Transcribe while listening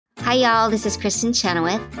Hi, y'all. This is Kristen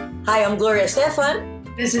Chenoweth. Hi, I'm Gloria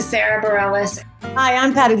Estefan. This is Sarah Bareilles. Hi,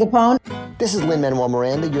 I'm Patti LuPone. This is Lin-Manuel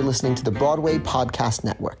Miranda. You're listening to the Broadway Podcast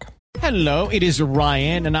Network. Hello, it is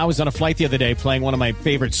Ryan, and I was on a flight the other day playing one of my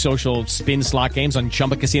favorite social spin slot games on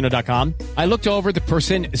ChumbaCasino.com. I looked over at the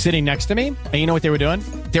person sitting next to me, and you know what they were doing?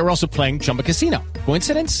 They were also playing Chumba Casino.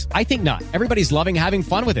 Coincidence? I think not. Everybody's loving having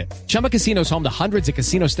fun with it. Chumba Casino is home to hundreds of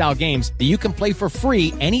casino-style games that you can play for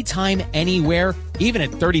free anytime, anywhere, even at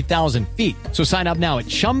 30,000 feet. So sign up now at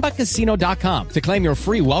ChumbaCasino.com to claim your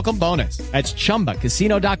free welcome bonus. That's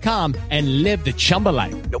ChumbaCasino.com and live the Chumba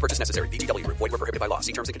life. No purchase necessary. VGW. Void where prohibited by law.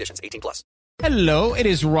 See terms and conditions. 18+. Hello, it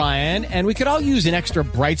is Ryan, and we could all use an extra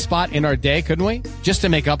bright spot in our day, couldn't we? Just to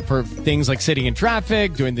make up for things like sitting in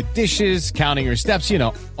traffic, doing the dishes, counting your steps, you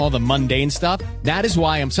know, all the mundane stuff. That is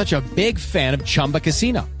why I'm such a big fan of Chumba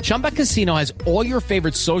Casino. Chumba Casino has all your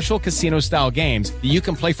favorite social casino-style games that you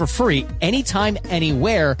can play for free anytime,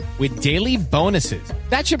 anywhere with daily bonuses.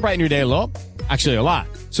 That should brighten your day a little. Actually, a lot.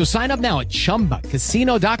 So sign up now at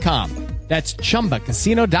ChumbaCasino.com. That's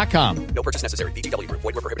ChumbaCasino.com. No purchase necessary. VGW. Void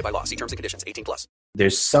where prohibited by law. See terms and conditions. 18+.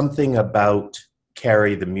 There's something about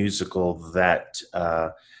Carrie the musical that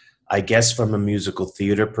I guess from a musical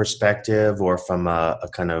theater perspective or from a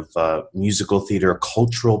kind of musical theater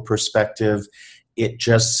cultural perspective, it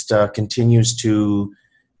just continues to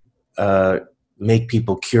make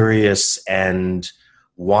people curious and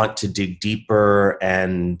want to dig deeper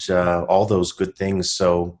and all those good things.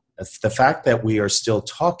 So the fact that we are still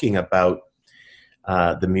talking about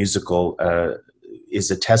the musical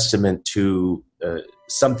is a testament to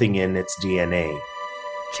something in its DNA.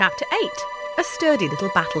 Chapter 8, A Sturdy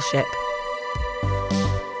Little Battleship.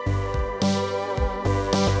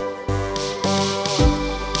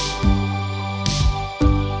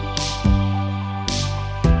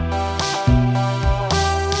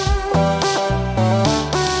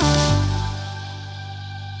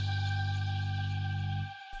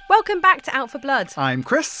 Welcome back to Out for Blood. I'm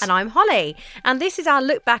Chris. And I'm Holly. And this is our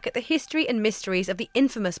look back at the history and mysteries of the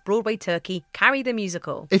infamous Broadway turkey, Carrie the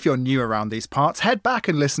Musical. If you're new around these parts, head back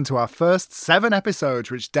and listen to our first 7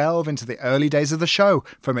 episodes, which delve into the early days of the show,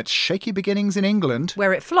 from its shaky beginnings in England,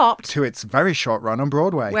 where it flopped, to its very short run on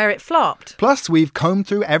Broadway, where it flopped. Plus, we've combed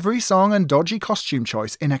through every song and dodgy costume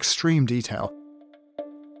choice in extreme detail.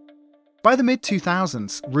 By the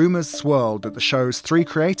mid-2000s, rumours swirled that the show's 3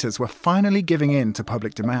 creators were finally giving in to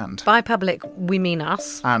public demand. By public, we mean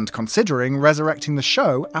us. And considering resurrecting the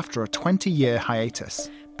show after a 20-year hiatus.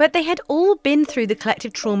 But they had all been through the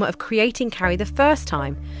collective trauma of creating Carrie the first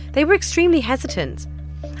time. They were extremely hesitant.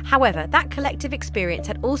 However, that collective experience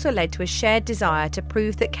had also led to a shared desire to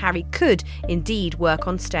prove that Carrie could indeed work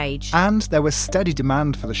on stage. And there was steady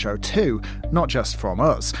demand for the show too, not just from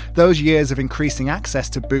us. Those years of increasing access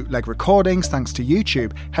to bootleg recordings thanks to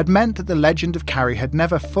YouTube had meant that the legend of Carrie had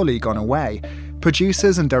never fully gone away.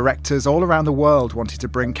 Producers and directors all around the world wanted to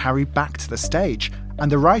bring Carrie back to the stage,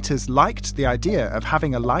 and the writers liked the idea of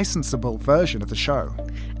having a licensable version of the show.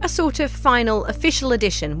 A sort of final, official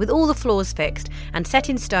edition with all the flaws fixed and set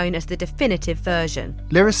in stone as the definitive version.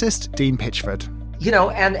 Lyricist Dean Pitchford. You know,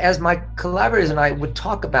 and as my collaborators and I would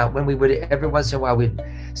talk about when we would, every once in a while, we'd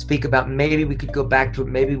speak about maybe we could go back to it,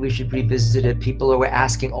 maybe we should revisit it. People were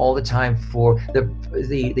asking all the time for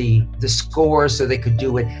the score so they could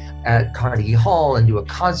do it at Carnegie Hall and do a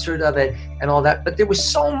concert of it and all that. But there was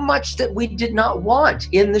so much that we did not want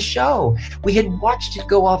in the show. We had watched it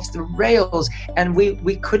go off the rails and we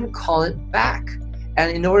couldn't call it back.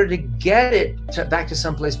 And in order to get it back to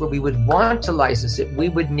some place where we would want to license it, we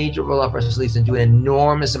would need to roll up our sleeves and do an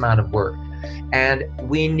enormous amount of work. And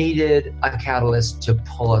we needed a catalyst to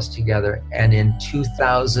pull us together. And in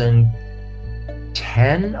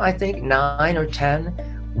 2010, I think, 9 or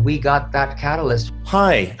 10, we got that catalyst.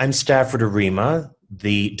 Hi, I'm Stafford Arima,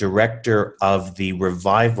 the director of the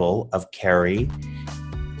revival of Carrie.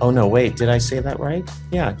 Oh, no, wait, did I say that right?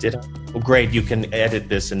 Yeah, did I? Well, great, you can edit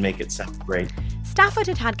this and make it sound great. Stafford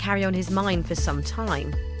had had Carrie on his mind for some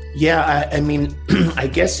time. Yeah, I mean, I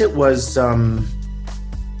guess it was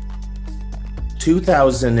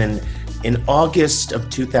 2000 and in August of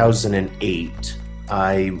 2008,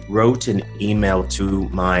 I wrote an email to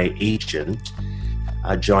my agent,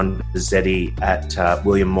 John Bizzetti at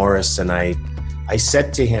William Morris, and I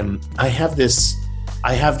said to him, I have this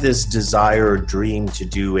desire or dream to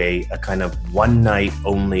do a kind of one night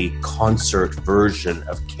only concert version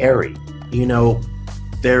of Carrie. You know,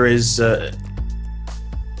 there is an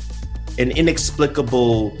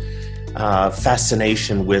inexplicable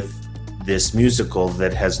fascination with this musical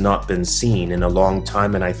that has not been seen in a long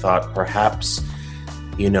time, and I thought perhaps,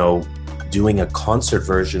 you know, doing a concert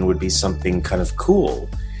version would be something kind of cool.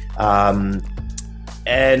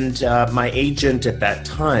 And my agent at that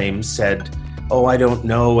time said, "Oh, I don't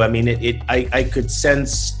know. I mean, I could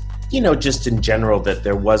sense, just in general that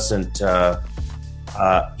there wasn't,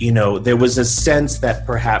 there was a sense that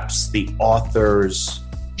perhaps the authors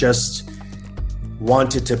just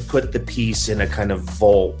wanted to put the piece in a kind of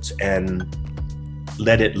vault and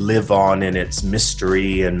let it live on in its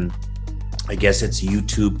mystery and I guess its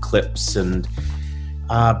YouTube clips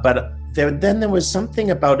but then there was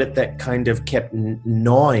something about it that kind of kept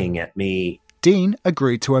gnawing at me." Dean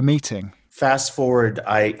agreed to a meeting. Fast forward,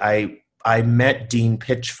 I met Dean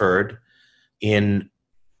Pitchford in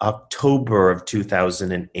October of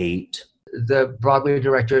 2008. The Broadway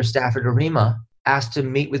director, Stafford Arima, asked to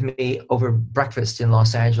meet with me over breakfast in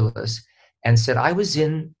Los Angeles and said, I was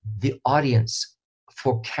in the audience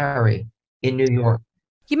for Carrie in New York.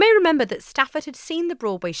 You may remember that Stafford had seen the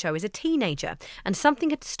Broadway show as a teenager and something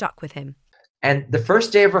had stuck with him. And the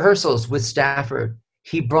first day of rehearsals with Stafford,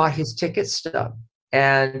 he brought his ticket stub.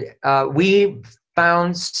 And we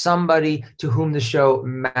found somebody to whom the show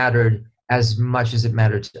mattered as much as it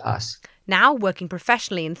mattered to us. Now, working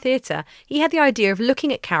professionally in theatre, he had the idea of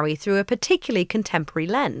looking at Carrie through a particularly contemporary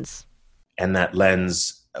lens. And that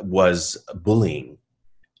lens was bullying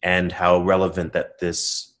and how relevant that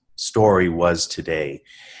this story was today.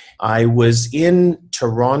 I was in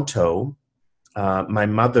Toronto. My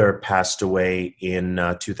mother passed away in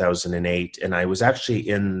 2008, and I was actually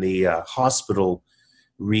in the hospital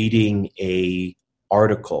reading a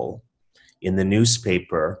article in the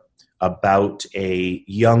newspaper about a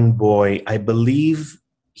young boy. I believe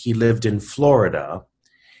he lived in Florida,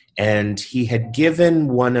 and he had given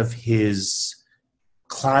one of his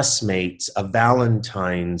classmates a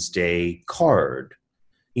Valentine's Day card.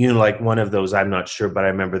 Like one of those, I'm not sure, but I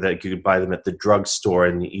remember that you could buy them at the drugstore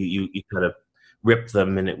and you kind of rip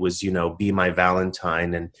them and it was, be my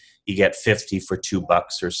Valentine, and you get 50 for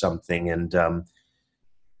 $2 or something.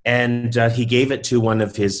 And he gave it to one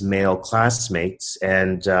of his male classmates.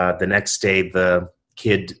 And the next day the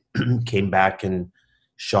kid came back and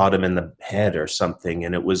shot him in the head or something.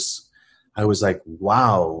 And I was like,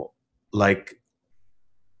 wow, like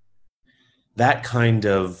that kind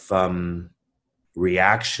of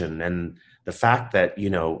reaction, and the fact that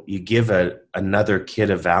you give another kid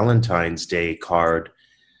a Valentine's Day card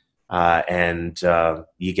and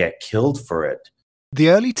you get killed for it. The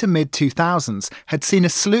early to mid-2000s had seen a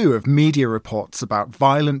slew of media reports about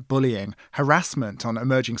violent bullying, harassment on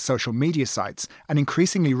emerging social media sites, and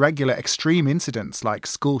increasingly regular extreme incidents like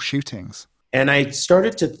school shootings. And I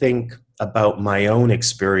started to think about my own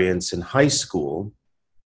experience in high school,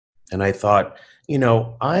 and I thought,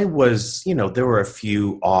 I was, there were a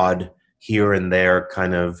few odd here and there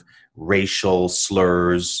kind of racial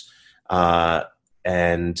slurs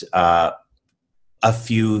and a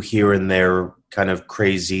few here and there kind of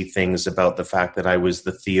crazy things about the fact that I was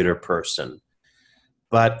the theater person.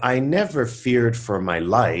 But I never feared for my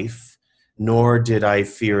life, nor did I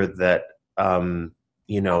fear that,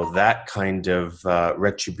 that kind of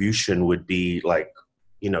retribution would be like,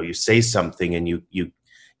 you say something and you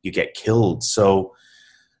get killed. So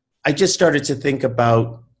I just started to think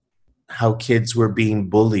about how kids were being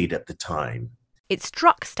bullied at the time. It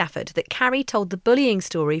struck Stafford that Carrie told the bullying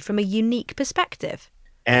story from a unique perspective.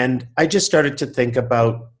 And I just started to think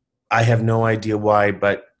about, I have no idea why,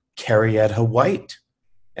 but Carrietta White.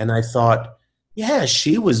 And I thought, yeah,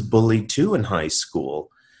 she was bullied too in high school.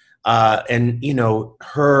 And,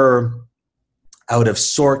 her out of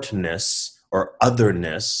sortness or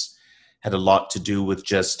otherness had a lot to do with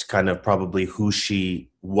just kind of probably who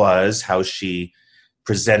she was, how she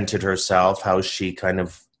presented herself, how she kind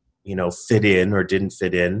of, fit in or didn't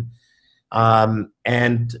fit in.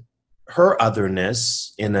 And her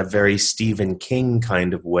otherness, in a very Stephen King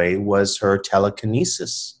kind of way, was her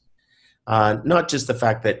telekinesis. Not just the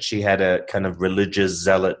fact that she had a kind of religious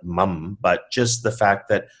zealot mum, but just the fact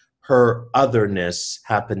that her otherness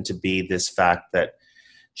happened to be this fact that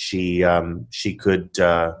she could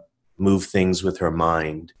move things with her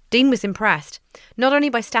mind. Dean was impressed, not only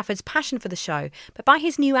by Stafford's passion for the show, but by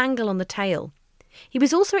his new angle on the tale. He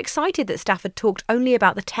was also excited that Stafford talked only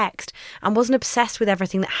about the text and wasn't obsessed with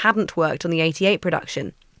everything that hadn't worked on the 88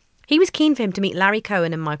 production. He was keen for him to meet Larry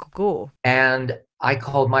Cohen and Michael Gore. And I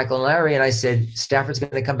called Michael and Larry and I said, Stafford's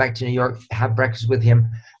going to come back to New York, have breakfast with him.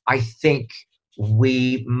 I think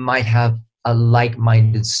we might have a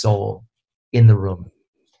like-minded soul in the room.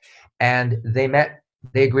 And they met,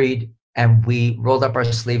 they agreed, and we rolled up our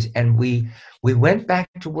sleeves and we went back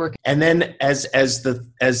to work. And then as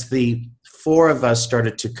the four of us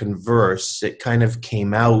started to converse, it kind of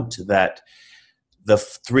came out that the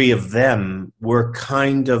three of them were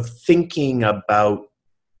kind of thinking about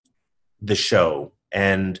the show,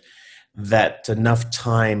 and that enough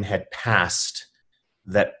time had passed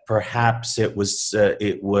that perhaps it was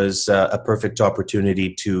a perfect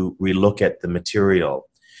opportunity to relook at the material.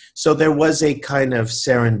 So there was a kind of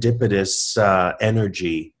serendipitous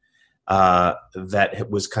energy that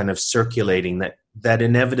was kind of circulating that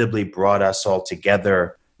inevitably brought us all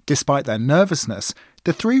together. Despite their nervousness,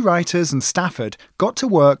 the three writers and Stafford got to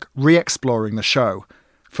work re-exploring the show.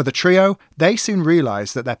 For the trio, they soon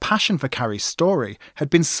realised that their passion for Carrie's story had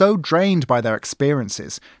been so drained by their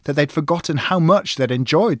experiences that they'd forgotten how much they'd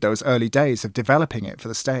enjoyed those early days of developing it for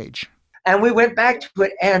the stage. And we went back to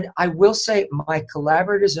it, and I will say my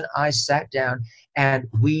collaborators and I sat down and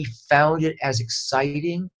we found it as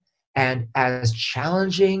exciting and as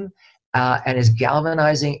challenging and as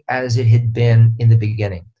galvanizing as it had been in the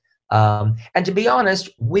beginning. And to be honest,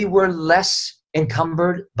 we were less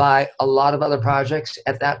encumbered by a lot of other projects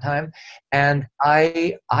at that time. And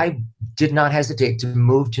I did not hesitate to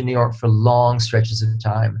move to New York for long stretches of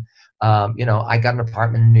time. I got an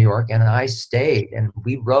apartment in New York and I stayed and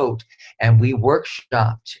we wrote and we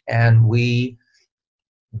workshopped and we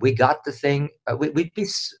got the thing, we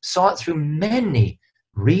saw it through many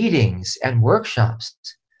readings and workshops.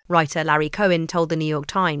 Writer Larry Cohen told the New York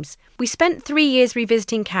Times, "We spent 3 years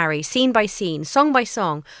revisiting Carrie, scene by scene, song by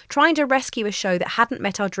song, trying to rescue a show that hadn't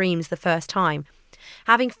met our dreams the first time.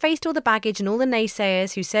 Having faced all the baggage and all the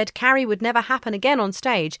naysayers who said Carrie would never happen again on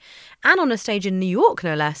stage, and on a stage in New York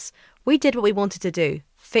no less, we did what we wanted to do,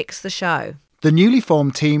 fix the show." The newly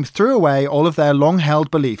formed team threw away all of their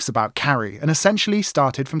long-held beliefs about Carrie and essentially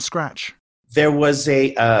started from scratch. There was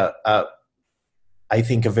I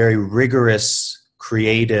think, a very rigorous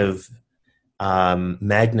creative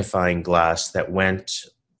magnifying glass that went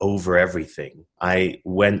over everything. I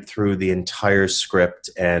went through the entire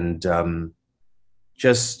script and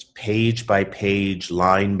just page by page,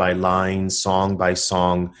 line by line, song by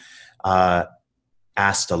song,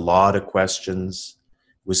 asked a lot of questions,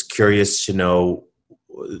 was curious to know,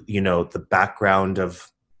 the background of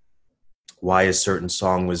why a certain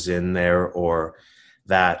song was in there or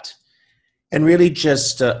that. And really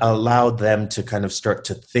just allowed them to kind of start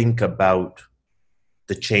to think about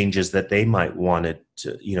the changes that they might want it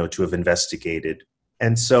to, to have investigated.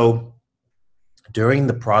 And so during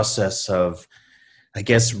the process of, I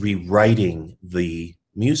guess, rewriting the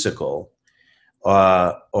musical,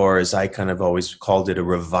 or as I kind of always called it, a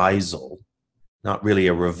revisal, not really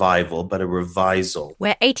a revival, but a revisal.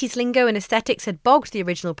 Where 80s lingo and aesthetics had bogged the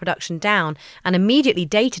original production down and immediately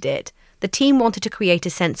dated it, the team wanted to create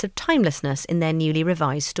a sense of timelessness in their newly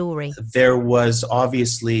revised story. There was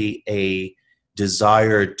obviously a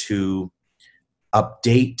desire to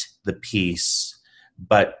update the piece,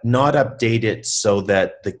 but not update it so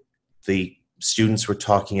that the students were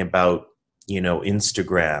talking about,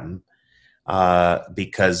 Instagram,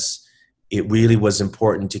 because it really was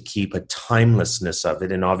important to keep a timelessness of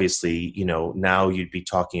it. And obviously, now you'd be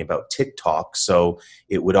talking about TikTok, so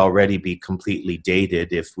it would already be completely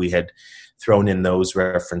dated if we had thrown in those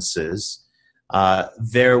references.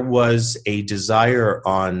 There was a desire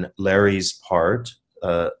on Larry's part,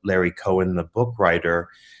 Larry Cohen, the book writer,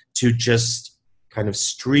 to just kind of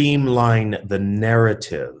streamline the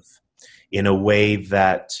narrative in a way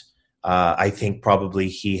that I think probably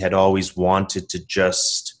he had always wanted to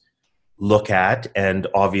just look at, and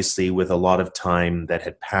obviously with a lot of time that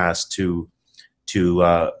had passed to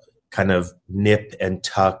kind of nip and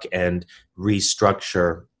tuck and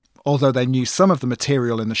restructure. Although they knew some of the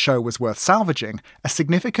material in the show was worth salvaging, a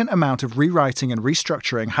significant amount of rewriting and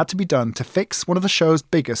restructuring had to be done to fix one of the show's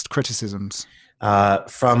biggest criticisms.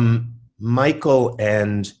 From Michael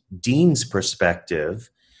and Dean's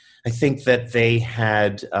perspective, I think that they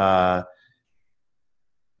had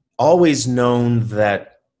always known that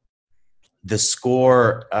the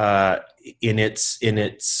score in its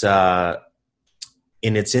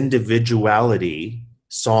individuality,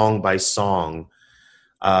 song by song,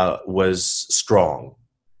 was strong.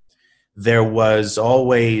 There was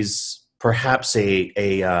always perhaps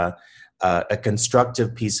a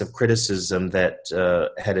constructive piece of criticism that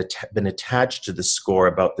had been attached to the score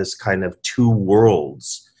about this kind of two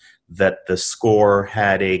worlds, that the score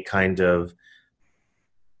had a kind of,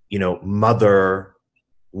 mother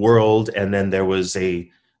world, and then there was a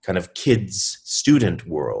kind of kids student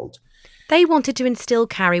world. They wanted to instill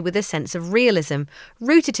Carrie with a sense of realism,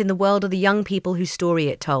 rooted in the world of the young people whose story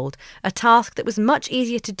it told, a task that was much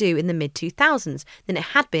easier to do in the mid-2000s than it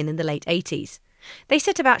had been in the late 80s. They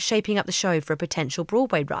set about shaping up the show for a potential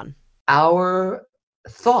Broadway run. Our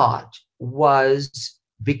thought was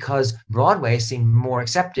because Broadway seemed more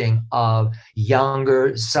accepting of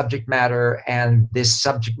younger subject matter, and this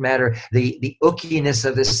subject matter, the ookiness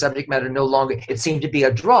of this subject matter no longer, it seemed to be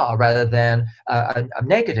a draw rather than a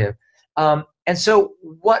negative. And so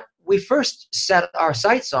what we first set our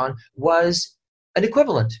sights on was an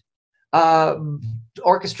equivalent.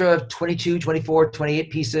 Orchestra of 22, 24,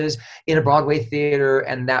 28 pieces in a Broadway theater,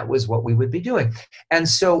 and that was what we would be doing. And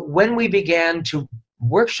so when we began to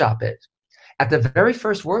workshop it, at the very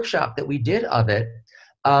first workshop that we did of it,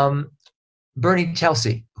 Bernie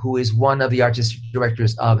Telsey, who is one of the artistic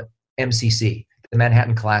directors of MCC, the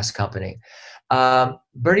Manhattan Class Company,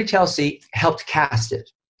 Bernie Telsey helped cast it.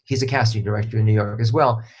 He's a casting director in New York as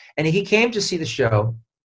well. And he came to see the show,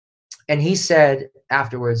 and he said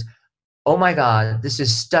afterwards, "Oh my God, this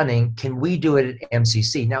is stunning. Can we do it at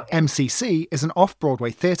MCC?" Now, MCC is an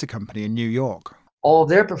off-Broadway theatre company in New York. All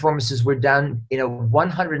their performances were done in a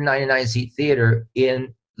 199-seat theater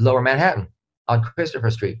in Lower Manhattan on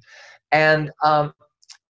Christopher Street. And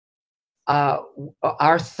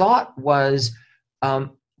our thought was,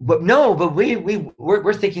 we're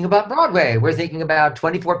thinking about Broadway. We're thinking about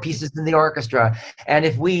 24 pieces in the orchestra. And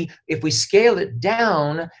if we scale it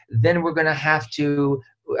down, then we're going to have to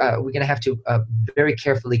very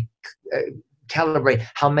carefully calibrate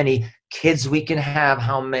how many kids we can have,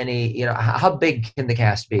 how big can the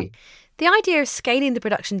cast be. The idea of scaling the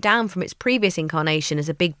production down from its previous incarnation as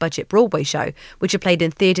a big budget Broadway show, which had played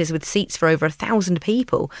in theatres with seats for over 1,000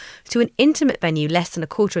 people, to an intimate venue less than a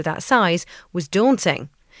quarter of that size was daunting.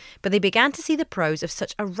 But they began to see the pros of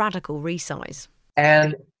such a radical resize.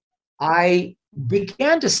 And I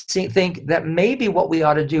began to think that maybe what we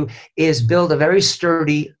ought to do is build a very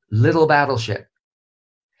sturdy little battleship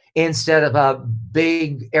instead of a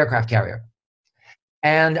big aircraft carrier.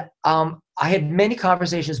 And I had many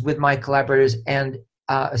conversations with my collaborators, and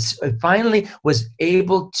finally was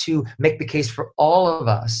able to make the case for all of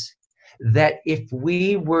us that if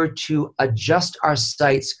we were to adjust our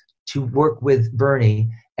sights to work with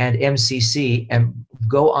Bernie and MCC and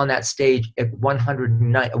go on that stage at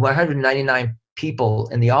 199 people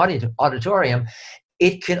in the auditorium,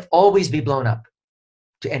 it can always be blown up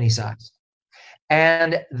to any size.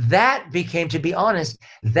 And that became, to be honest,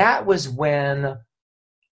 that was when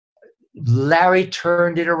Larry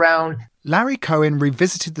turned it around. Larry Cohen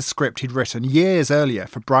revisited the script he'd written years earlier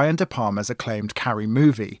for Brian De Palma's acclaimed Carrie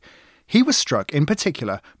movie. He was struck in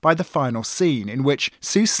particular by the final scene in which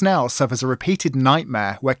Sue Snell suffers a repeated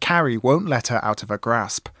nightmare where Carrie won't let her out of her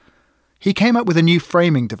grasp. He came up with a new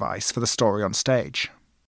framing device for the story on stage.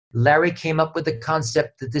 Larry came up with the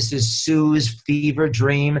concept that this is Sue's fever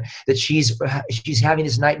dream, that she's having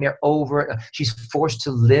this nightmare over. She's forced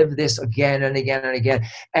to live this again and again and again.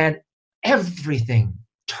 And everything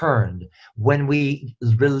turned when we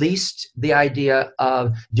released the idea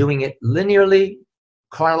of doing it linearly,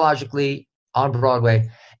 chronologically on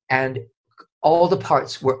Broadway, and all the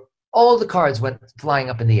cards went flying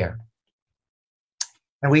up in the air.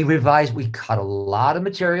 And we revised, we cut a lot of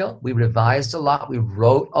material, we revised a lot, we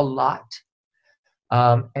wrote a lot.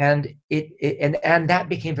 And that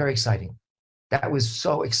became very exciting. That was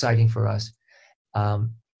so exciting for us,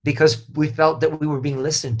 because we felt that we were being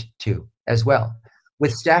listened to as well.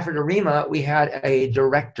 With Stafford Arima, we had a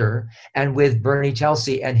director, and with Bernie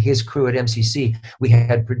Telsey and his crew at MCC, we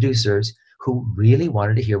had producers who really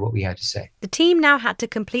wanted to hear what we had to say. The team now had to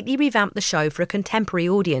completely revamp the show for a contemporary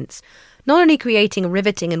audience, not only creating a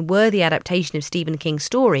riveting and worthy adaptation of Stephen King's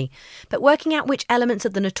story, but working out which elements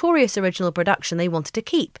of the notorious original production they wanted to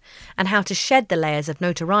keep, and how to shed the layers of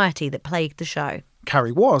notoriety that plagued the show.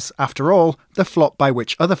 Carrie was, after all, the flop by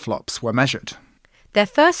which other flops were measured. Their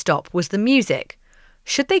first stop was the music.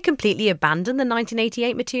 Should they completely abandon the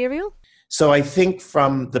 1988 material? So I think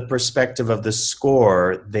from the perspective of the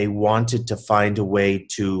score, they wanted to find a way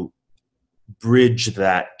to bridge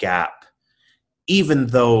that gap, even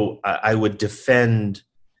though I would defend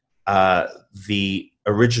the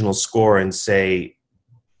original score and say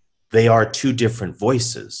they are two different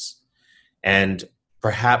voices. And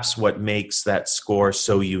perhaps what makes that score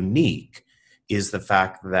so unique is the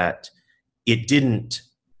fact that it didn't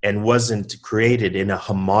and wasn't created in a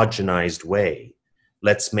homogenized way.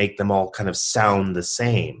 Let's make them all kind of sound the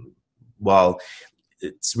same. Well,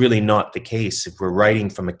 it's really not the case. If we're writing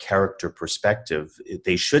from a character perspective,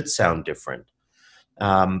 they should sound different.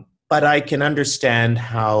 But I can understand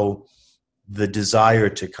how the desire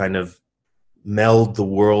to kind of meld the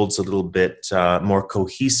worlds a little bit more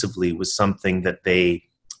cohesively was something that they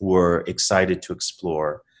were excited to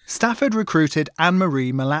explore. Stafford recruited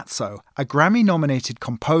Anne-Marie Milazzo, a Grammy-nominated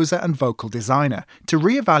composer and vocal designer, to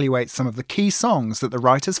reevaluate some of the key songs that the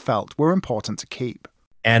writers felt were important to keep.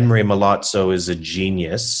 Anne Marie Milazzo is a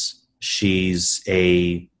genius. She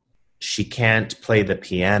can't play the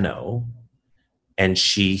piano, and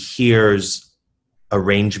she hears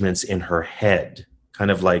arrangements in her head,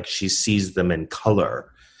 kind of like she sees them in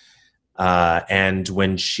color. And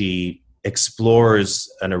when she explores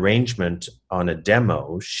an arrangement on a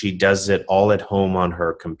demo, she does it all at home on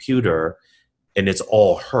her computer, and it's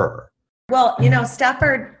all her. Well,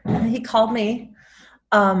 Stafford, he called me.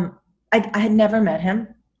 I had never met him.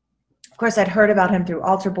 Of course, I'd heard about him through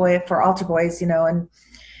Altar Boys,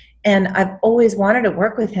 and I've always wanted to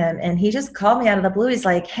work with him. And he just called me out of the blue. He's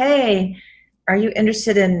like, "Hey, are you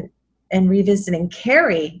interested in revisiting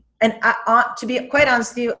Carrie?" And to be quite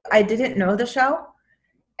honest with you, I didn't know the show.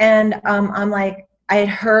 And I'm like, I had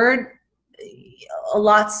heard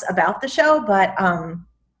lots about the show, but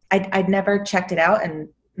I'd never checked it out, and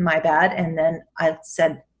my bad. And then I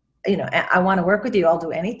said, I want to work with you. I'll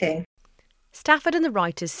do anything. Stafford and the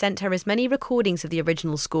writers sent her as many recordings of the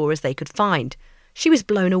original score as they could find. She was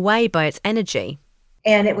blown away by its energy.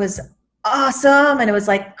 And it was awesome. And it was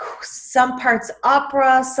like some parts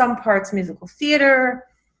opera, some parts musical theater.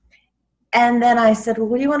 And then I said, well,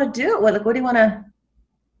 what do you want to do? What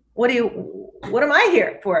am I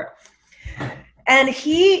here for? And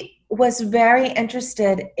he was very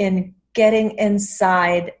interested in getting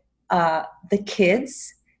inside the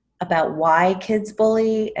kids, about why kids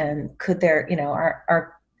bully, and could there,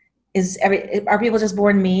 are people just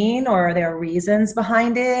born mean, or are there reasons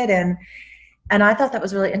behind it? And I thought that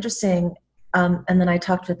was really interesting. And then I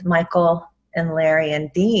talked with Michael and Larry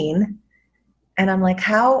and Dean, and I'm like,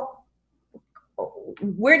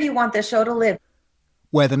 where do you want this show to live?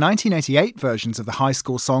 Where the 1988 versions of the high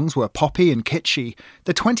school songs were poppy and kitschy,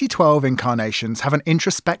 the 2012 incarnations have an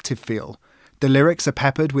introspective feel. The lyrics are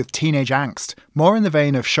peppered with teenage angst, more in the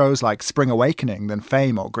vein of shows like Spring Awakening than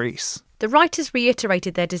Fame or Grease. The writers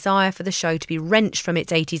reiterated their desire for the show to be wrenched from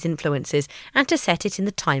its 80s influences and to set it in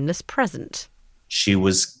the timeless present. She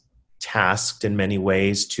was tasked in many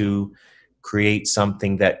ways to create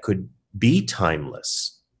something that could be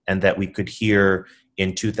timeless and that we could hear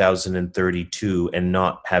in 2032 and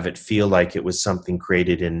not have it feel like it was something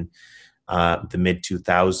created in the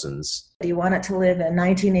mid-2000s. Do you want it to live in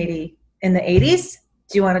 1980, in the 80s?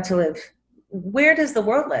 Do you want it to live? Where does the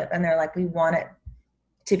world live? And they're like, we want it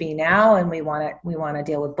to be now, and we want to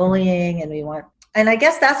deal with bullying, and I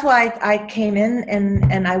guess that's why I came in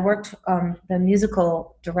and I worked. The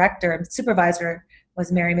musical director and supervisor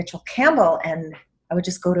was Mary Mitchell Campbell, and I would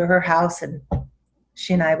just go to her house, and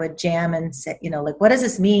she and I would jam and say, what does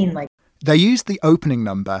this mean? They used the opening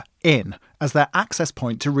number, In, as their access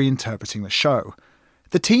point to reinterpreting the show.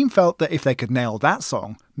 The team felt that if they could nail that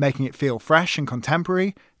song, making it feel fresh and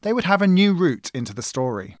contemporary, they would have a new route into the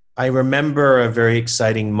story. I remember a very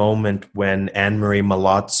exciting moment when Anne Marie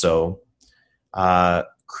Milazzo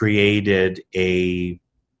created a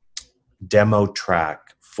demo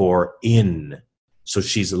track for In. So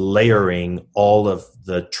she's layering all of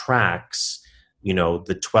the tracks,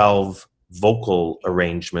 the 12 vocal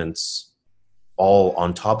arrangements all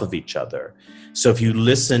on top of each other. So if you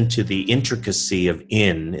listen to the intricacy of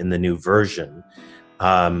In the new version,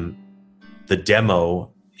 the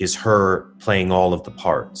demo is her playing all of the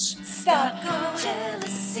parts. Stop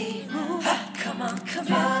jealousy, move. Come on,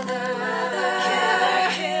 mother,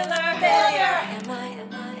 killer, failure.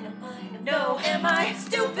 Am I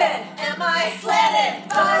stupid? Am I slanted?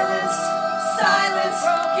 Violence, silence,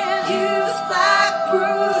 broken, used, black,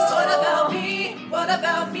 bruised. What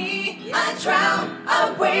about me? I drown,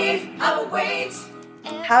 I wait.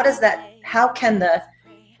 How can the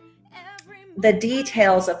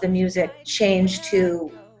details of the music change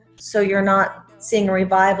so you're not seeing a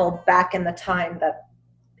revival back in the time that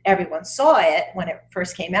everyone saw it when it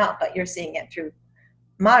first came out, but you're seeing it through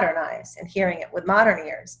modern eyes and hearing it with modern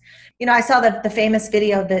ears. I saw the famous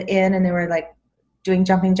video of the In, and they were like doing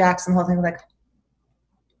jumping jacks and the whole thing.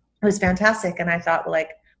 It was fantastic. And I thought,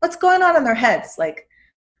 what's going on in their heads?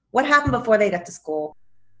 What happened before they got to school?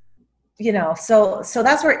 So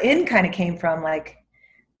that's where In kind of came from.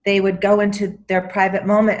 They would go into their private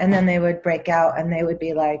moment, and then they would break out, and they would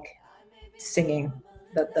be singing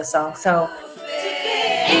the song. So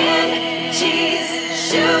Jesus,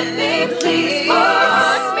 shoot me, please,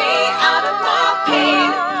 force me out of my pain.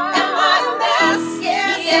 Am I a mess?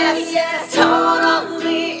 Yes,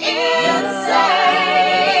 totally insane.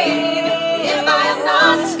 If I am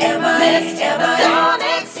not, don't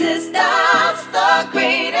exist, that's the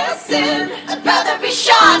greatest sin. I'd rather be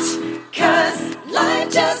shot, 'cause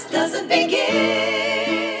life just doesn't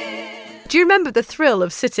begin. Do you remember the thrill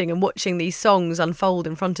of sitting and watching these songs unfold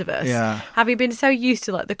in front of us? Yeah. Having been so used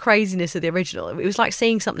to like the craziness of the original, it was like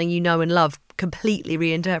seeing something you know and love completely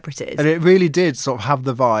reinterpreted. And it really did sort of have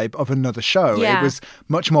the vibe of another show. Yeah. It was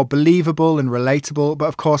much more believable and relatable, but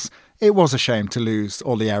of course, it was a shame to lose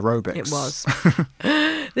all the aerobics. It was.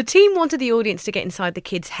 The team wanted the audience to get inside the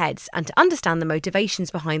kids' heads and to understand the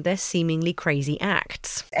motivations behind their seemingly crazy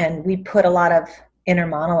acts. And we put a lot of inner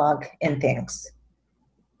monologue in things,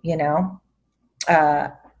 you know?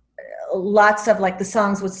 Lots of like the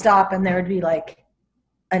songs would stop and there would be like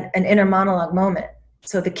an inner monologue moment.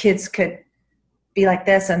 So the kids could be like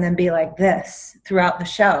this and then be like this throughout the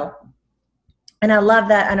show. And I love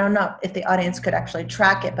that. I don't know if the audience could actually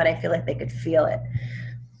track it, but I feel like they could feel it.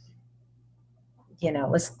 You know, it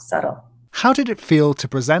was subtle. How did it feel to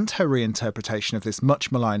present her reinterpretation of this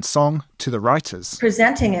much maligned song to the writers?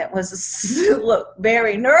 Presenting it was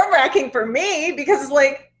very nerve-wracking for me because it's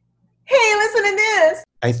like, hey, listen to this.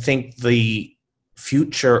 I think the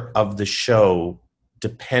future of the show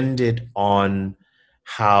depended on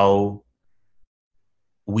how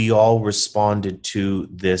we all responded to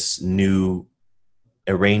this new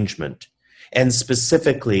arrangement, and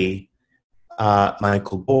specifically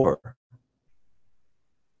Michael Gore,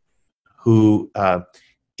 who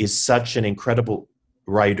is such an incredible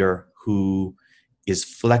writer, who is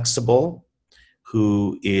flexible,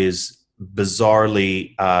 who is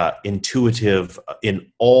bizarrely intuitive in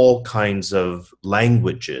all kinds of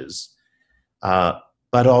languages,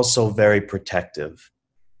 but also very protective,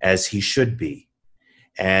 as he should be.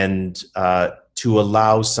 And to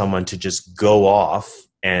allow someone to just go off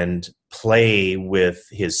and play with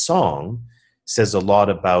his song says a lot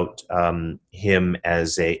about him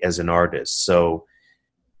as an artist. So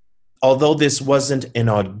although this wasn't an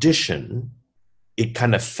audition, it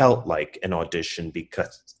kind of felt like an audition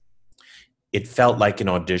because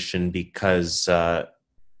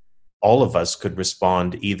all of us could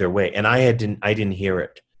respond either way. And I didn't hear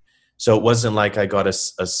it. So it wasn't like I got a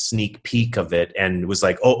sneak peek of it and was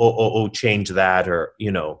like, oh, change that, or,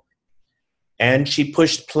 you know. And she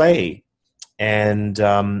pushed play. And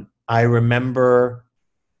I remember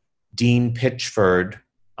Dean Pitchford,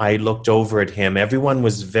 I looked over at him. Everyone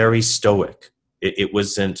was very stoic. It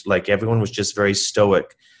wasn't like everyone was just very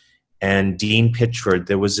stoic. And Dean Pitchford,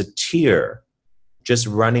 there was a tear just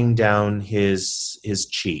running down his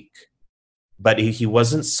cheek. But he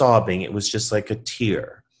wasn't sobbing. It was just like a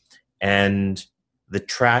tear. And the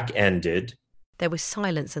track ended. There was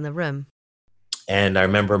silence in the room. And I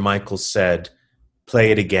remember Michael said, "Play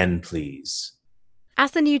it again, please." As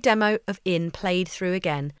the new demo of In played through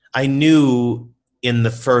again, I knew in the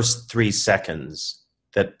first 3 seconds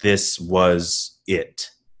that this was it.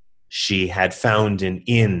 She had found an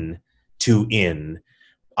in to in.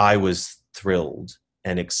 I was thrilled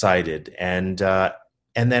and excited. And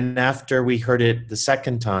then after we heard it the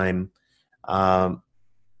second time,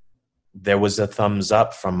 there was a thumbs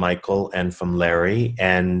up from Michael and from Larry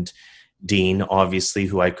and Dean, obviously,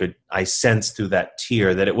 who I sensed through that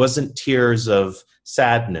tear that it wasn't tears of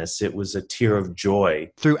sadness, it was a tear of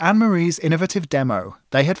joy. Through Anne-Marie's innovative demo,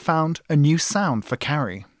 they had found a new sound for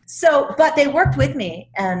Carrie. So, but they worked with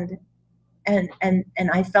me and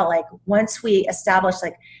I felt like once we established,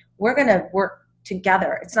 like, we're going to work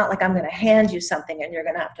together. It's not like I'm going to hand you something and you're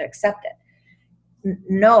going to have to accept it.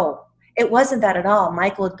 No. It wasn't that at all.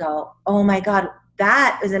 Michael would go, oh my God,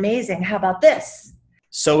 that is amazing. How about this?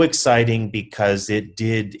 So exciting because it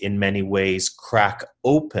did in many ways crack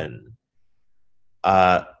open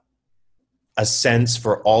a sense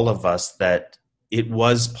for all of us that it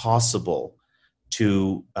was possible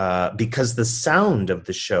to, because the sound of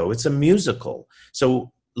the show, it's a musical.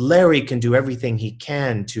 So Larry can do everything he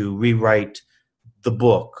can to rewrite the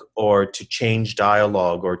book or to change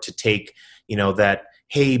dialogue or to take, that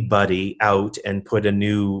 "hey buddy" out and put a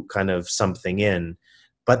new kind of something in.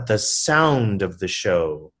 But the sound of the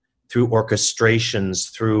show, through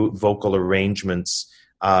orchestrations, through vocal arrangements,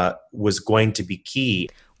 was going to be key.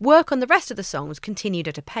 Work on the rest of the songs continued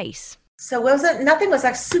at a pace. So nothing was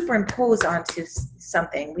like superimposed onto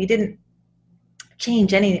something. We didn't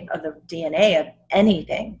change any of the DNA of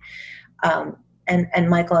anything. And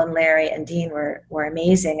Michael and Larry and Dean were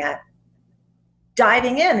amazing at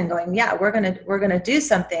diving in and going, yeah, we're gonna do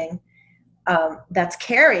something that's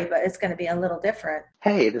Carrie, but it's going to be a little different.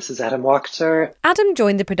 Hey, this is Adam Wachter. Adam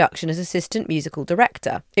joined the production as assistant musical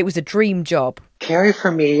director. It was a dream job. Carrie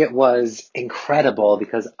for me was incredible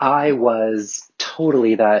because I was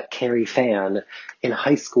totally that Carrie fan. In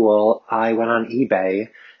high school, I went on eBay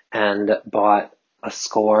and bought a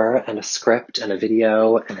score and a script and a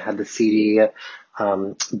video and had the CD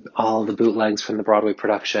all the bootlegs from the Broadway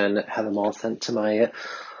production, had them all sent to my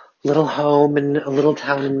little home in a little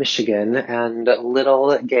town in Michigan, and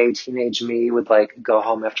little gay teenage me would like go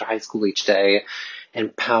home after high school each day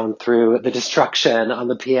and pound through the destruction on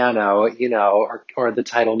the piano, you know, or the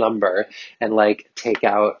title number, and like take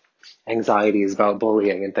out anxieties about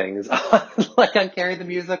bullying and things like on Carrie the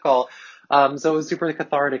Musical. So it was super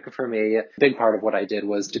cathartic for me. A big part of what I did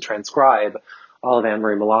was to transcribe all of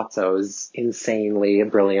Anne-Marie Milazzo's insanely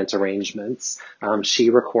brilliant arrangements. She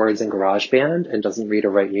records in GarageBand and doesn't read or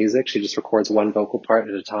write music. She just records one vocal part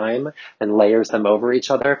at a time and layers them over each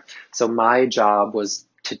other. So my job was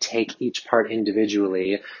to take each part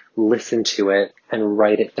individually, listen to it, and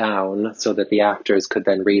write it down so that the actors could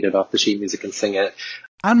then read it off the sheet music and sing it.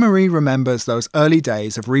 Anne-Marie remembers those early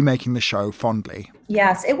days of remaking the show fondly.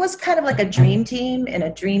 Yes, it was kind of like a dream team in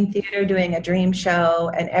a dream theater doing a dream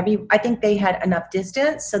show, and I think they had enough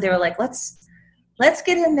distance, so they were like, let's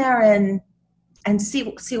get in there and see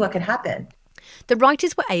what could happen. The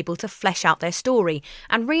writers were able to flesh out their story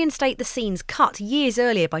and reinstate the scenes cut years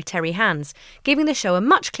earlier by Terry Hands, giving the show a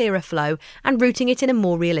much clearer flow and rooting it in a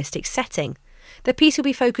more realistic setting. The piece will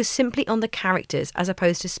be focused simply on the characters as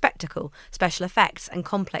opposed to spectacle, special effects and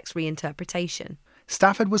complex reinterpretation.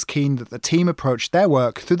 Stafford was keen that the team approached their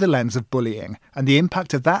work through the lens of bullying and the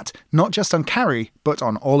impact of that not just on Carrie, but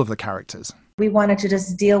on all of the characters. We wanted to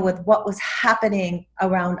just deal with what was happening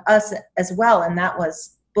around us as well, and that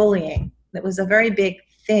was bullying. It was a very big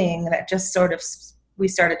thing that just sort of we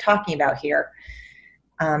started talking about here.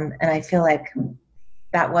 And I feel like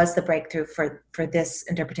that was the breakthrough for this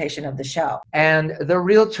interpretation of the show. And the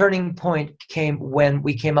real turning point came when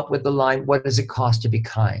we came up with the line, "What does it cost to be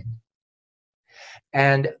kind?"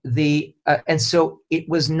 And so it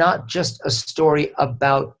was not just a story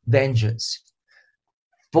about vengeance,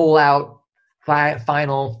 full out,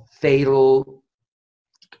 final, fatal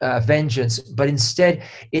vengeance, but instead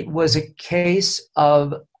it was a case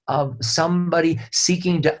of somebody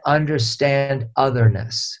seeking to understand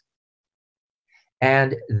otherness.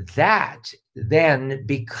 And that then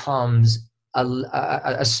becomes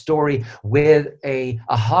a story with a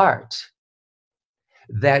heart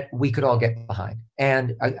that we could all get behind.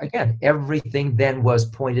 And again, everything then was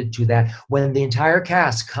pointed to that. When the entire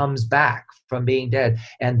cast comes back from being dead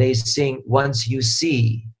and they sing "Once You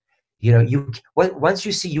See," once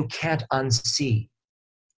you see, you can't unsee.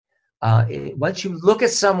 Once you look at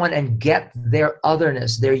someone and get their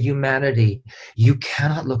otherness, their humanity, you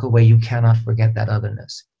cannot look away. You cannot forget that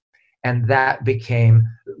otherness. And that became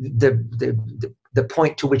the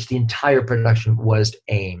point to which the entire production was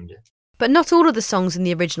aimed. But not all of the songs in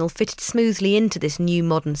the original fitted smoothly into this new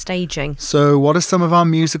modern staging. So what are some of our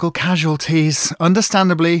musical casualties?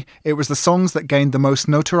 Understandably, it was the songs that gained the most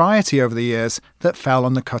notoriety over the years that fell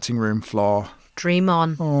on the cutting room floor. Dream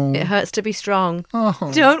on. Oh. It hurts to be strong.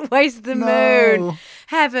 Oh. Don't waste the No. moon.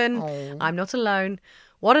 Heaven. Oh. I'm not alone.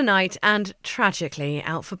 What a Night and, tragically,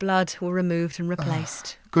 Out for Blood were removed and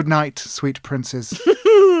replaced. Good night, sweet princes.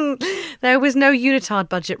 There was no unitard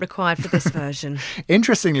budget required for this version.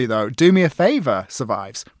 Interestingly, though, Do Me a Favour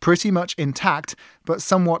survives, pretty much intact, but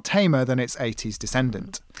somewhat tamer than its 80s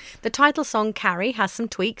descendant. The title song, Carrie, has some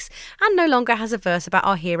tweaks and no longer has a verse about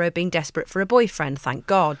our hero being desperate for a boyfriend, thank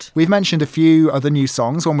God. We've mentioned a few other new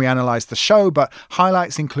songs when we analysed the show, but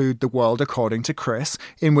highlights include The World According to Chris,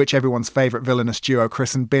 in which everyone's favourite villainous duo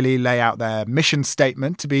Chris and Billy lay out their mission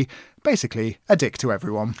statement to be basically a dick to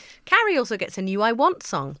everyone. Carrie also gets a new I Want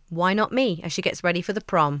song, Why Not Me, as she gets ready for the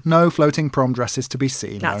prom. No floating prom dresses to be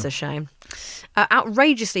seen. That's no. a shame.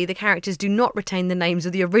 Outrageously, the characters do not retain the names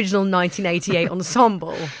of the original 1988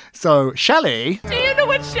 ensemble. So Shelley... Do you know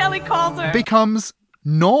what Shelley calls her? ...becomes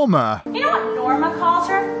Norma. You know what Norma calls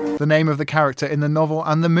her? The name of the character in the novel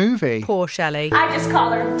and the movie. Poor Shelley. I just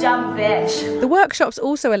call her dumb bitch. The workshops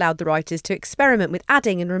also allowed the writers to experiment with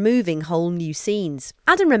adding and removing whole new scenes.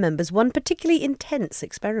 Adam remembers one particularly intense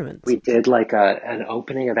experiment. We did like an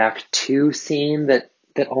opening of Act 2 scene that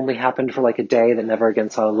only happened for like a day, that never again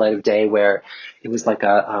saw the light of day, where it was like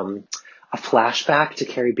a flashback to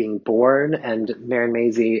Carrie being born, and Mary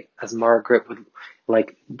Maisie as Margaret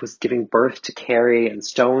was giving birth to Carrie, and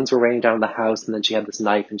stones were raining down on the house, and then she had this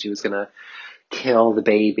knife and she was gonna kill the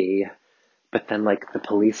baby, but then like the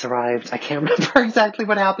police arrived. I can't remember exactly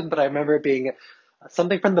what happened, but I remember it being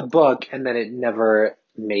something from the book, and then it never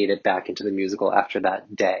made it back into the musical after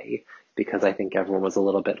that day, because I think everyone was a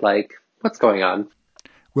little bit like, what's going on?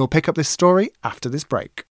 We'll pick up this story after this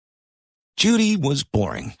break. Judy was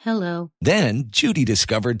boring. Hello. Then Judy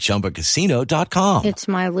discovered ChumbaCasino.com. It's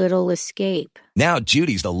my little escape. Now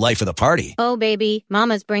Judy's the life of the party. Oh, baby,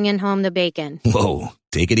 mama's bringing home the bacon. Whoa,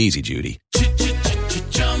 take it easy, Judy.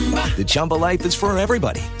 The Chumba life is for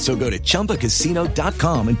everybody. So go to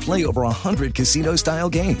ChumbaCasino.com and play over 100 casino-style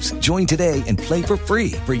games. Join today and play for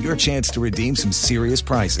free for your chance to redeem some serious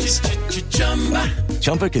prizes.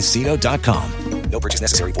 ChumbaCasino.com. No purchase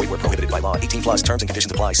necessary. Void where prohibited by law. 18 plus terms and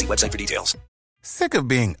conditions apply. See website for details. Sick of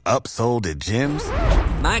being upsold at gyms?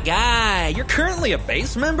 My guy, you're currently a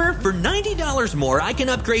base member? For $90 more, I can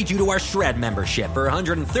upgrade you to our Shred membership. For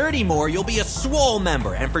 $130 more, you'll be a Swole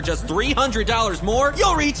member. And for just $300 more,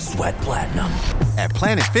 you'll reach Sweat Platinum. At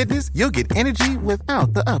Planet Fitness, you'll get energy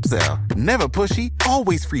without the upsell. Never pushy,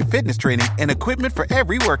 always free fitness training and equipment for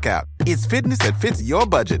every workout. It's fitness that fits your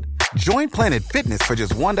budget. Join Planet Fitness for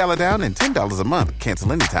just $1 down and $10 a month.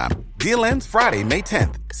 Cancel anytime. Deal ends Friday, May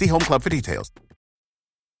 10th. See Home Club for details.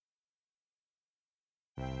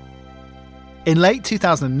 In late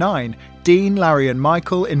 2009, Dean, Larry and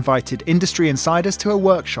Michael invited industry insiders to a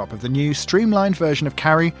workshop of the new streamlined version of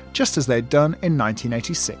Carrie, just as they'd done in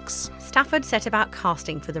 1986. Stafford set about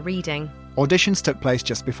casting for the reading. Auditions took place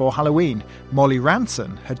just before Halloween. Molly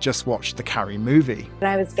Ranson had just watched the Carrie movie. And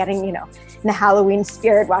I was getting, in the Halloween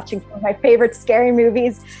spirit, watching some of my favorite scary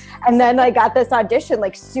movies. And then I got this audition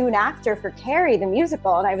soon after for Carrie the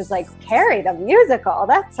musical. And I was like, Carrie the musical?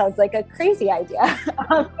 That sounds like a crazy idea.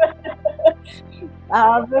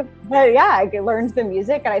 But yeah, I learned the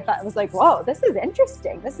music and I was like, whoa, this is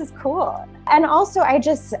interesting. This is cool. And also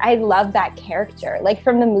I love that character.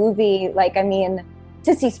 From the movie,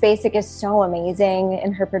 Sissy Spacek is so amazing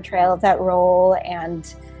in her portrayal of that role.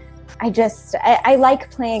 And I like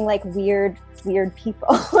playing weird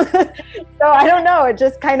people. So I don't know. It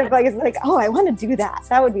just kind of it's like, oh, I want to do that.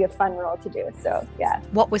 That would be a fun role to do. So yeah.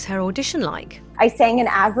 What was her audition like? I sang an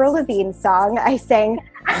Avril Lavigne song. I sang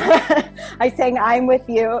I'm With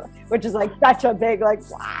You, which is such a big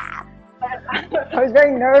wah. I was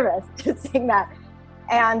very nervous to sing that.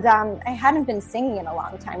 And I hadn't been singing in a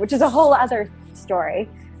long time, which is a whole other story.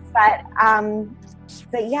 But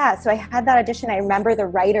yeah, so I had that audition. I remember the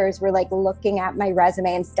writers were looking at my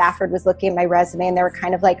resume, and Stafford was looking at my resume, and they were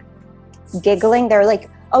kind of giggling. They were like,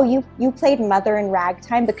 oh, you played Mother in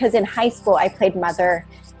Ragtime? Because in high school, I played Mother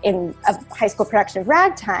in a high school production of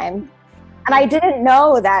Ragtime. And I didn't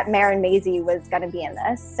know that Maren Maisie was going to be in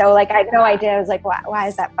this. So I had no idea. I was like, why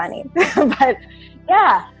is that funny? But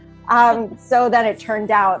yeah. So then it turned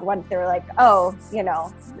out once they were like, oh,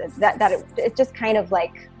 that it just kind of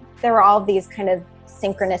there were all these kind of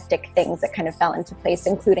synchronistic things that kind of fell into place,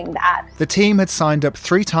 including that. The team had signed up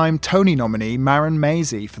 3-time Tony nominee Maren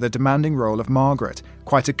Maisie for the demanding role of Margaret.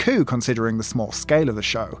 Quite a coup considering the small scale of the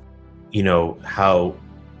show. How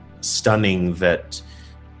stunning that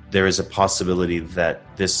there is a possibility that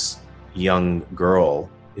this young girl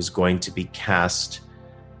is going to be cast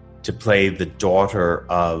to play the daughter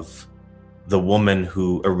of the woman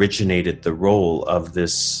who originated the role of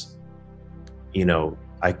this,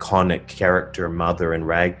 iconic character, Mother in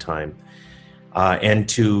Ragtime. And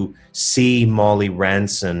to see Molly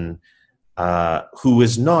Ranson, who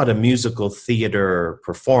is not a musical theater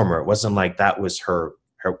performer, it wasn't like that was her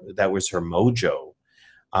mojo.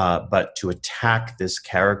 But to attack this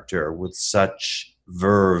character with such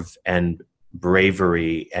verve and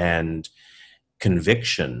bravery and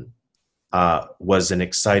conviction was an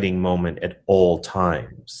exciting moment at all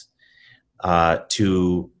times.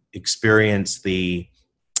 To experience the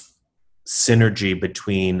synergy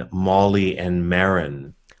between Molly and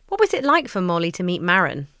Maren. What was it like for Molly to meet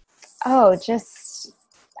Maren? Oh, just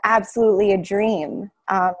absolutely a dream.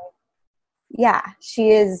 Yeah,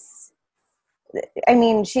 she is.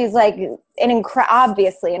 She's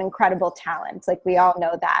obviously an incredible talent. We all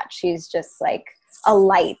know that. She's just a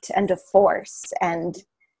light and a force, and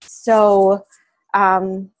so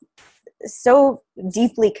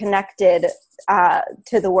deeply connected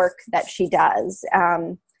to the work that she does,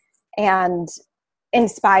 and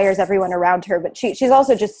inspires everyone around her. But she's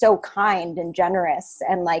also just so kind and generous,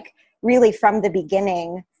 and really from the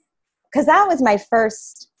beginning, because that was my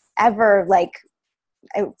first ever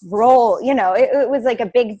role, it was a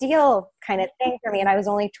big deal kind of thing for me. And I was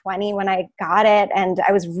only 20 when I got it, and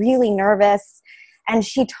I was really nervous, and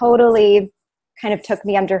she totally kind of took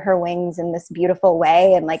me under her wings in this beautiful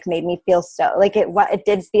way, and made me feel so it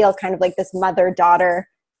did feel kind of this mother-daughter,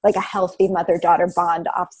 a healthy mother-daughter bond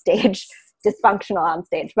off stage, dysfunctional on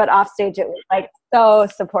stage, but off stage it was so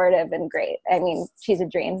supportive and great. She's a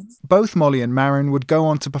dream. Both Molly and Maren would go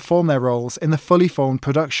on to perform their roles in the fully formed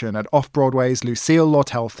production at Off-Broadway's Lucille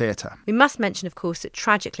Lortel Theatre. We must mention, of course, that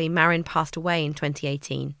tragically Maren passed away in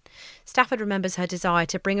 2018. Stafford remembers her desire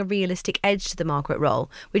to bring a realistic edge to the Margaret role,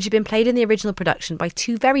 which had been played in the original production by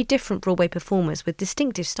two very different Broadway performers with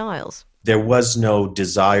distinctive styles. There was no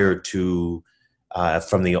desire to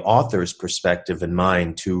from the author's perspective in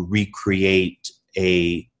mind, to recreate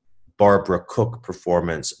a Barbara Cook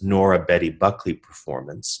performance nor a Betty Buckley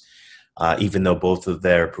performance, even though both of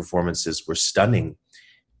their performances were stunning,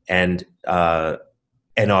 and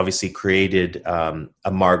obviously created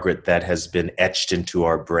a Margaret that has been etched into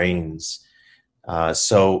our brains.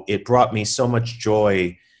 So it brought me so much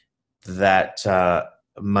joy that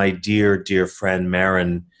my dear friend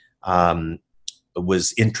Maren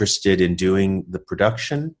was interested in doing the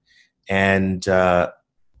production and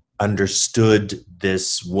understood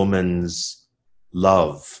this woman's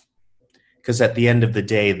love. Because at the end of the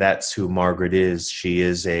day, that's who Margaret is. She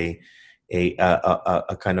is a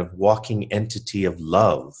kind of walking entity of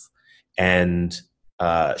love. And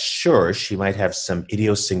sure, she might have some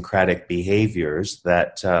idiosyncratic behaviors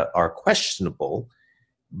that are questionable,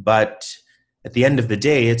 but at the end of the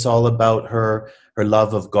day, it's all about her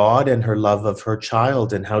love of God and her love of her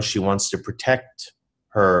child and how she wants to protect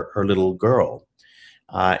her little girl.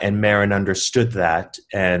 And Maren understood that,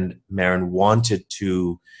 and Maren wanted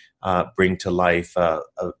to bring to life a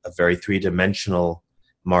very three-dimensional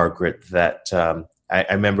Margaret that I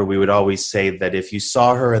remember we would always say that if you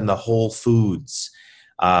saw her in the Whole Foods,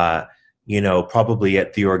 probably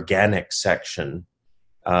at the organic section,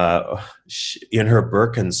 in her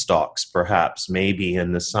Birkenstocks, perhaps, maybe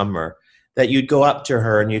in the summer, that you'd go up to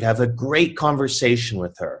her and you'd have a great conversation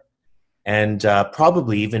with her, and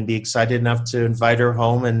probably even be excited enough to invite her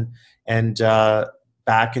home and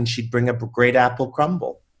back, and she'd bring a great apple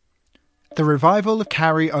crumble. The revival of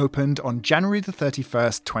Carrie opened on January the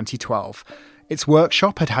 31st, 2012. Its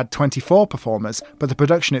workshop had had 24 performers, but the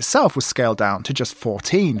production itself was scaled down to just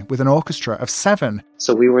 14, with an orchestra of 7.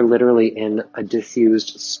 So we were literally in a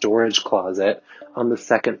disused storage closet on the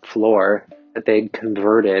second floor that they'd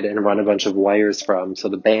converted and run a bunch of wires from. So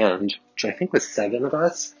the band, which I think was 7 of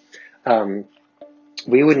us,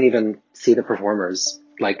 we wouldn't even see the performers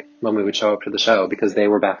like when we would show up to the show because they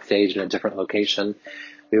were backstage in a different location.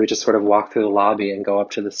 We would just sort of walk through the lobby and go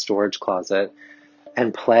up to the storage closet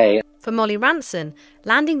and play. For Molly Ranson,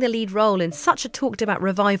 landing the lead role in such a talked-about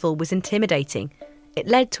revival was intimidating. It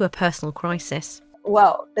led to a personal crisis.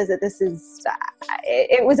 Whoa,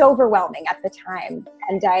 it was overwhelming at the time.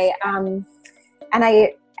 And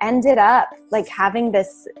I ended up like having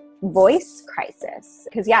this voice crisis.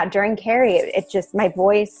 Because during Carrie, my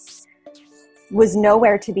voice was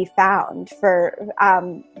nowhere to be found for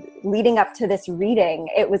leading up to this reading.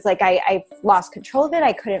 It was like I lost control of it.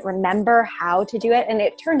 I couldn't remember how to do it. And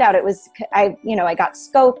it turned out I got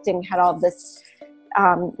scoped and had all this,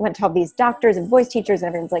 went to all these doctors and voice teachers, and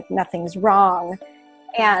everyone's like, nothing's wrong.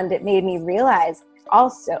 And it made me realize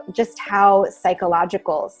also just how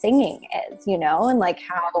psychological singing is, and like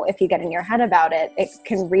how if you get in your head about it, it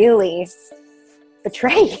can really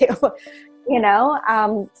betray you.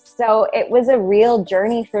 So it was a real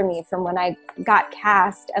journey for me from when I got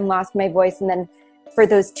cast and lost my voice. And then for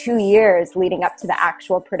those 2 years leading up to the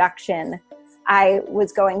actual production, I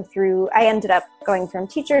ended up going from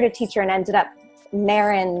teacher to teacher and ended up,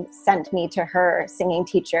 Maren sent me to her singing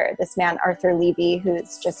teacher, this man, Arthur Levy,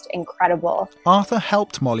 who's just incredible. Arthur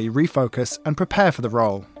helped Molly refocus and prepare for the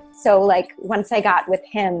role. So like once I got with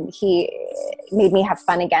him, he made me have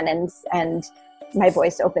fun again and my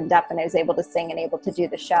voice opened up and I was able to sing and able to do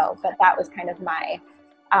the show. But that was kind of my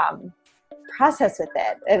process with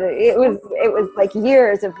it. It was like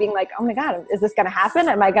years of being like, oh my God, is this going to happen?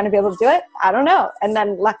 Am I going to be able to do it? I don't know. And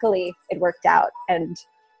then luckily it worked out.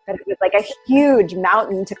 But it was like a huge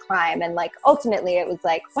mountain to climb. And like, ultimately it was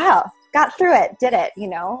like, wow, got through it, did it,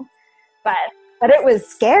 but it was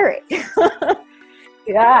scary.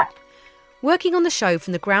 Yeah. Working on the show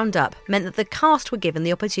from the ground up meant that the cast were given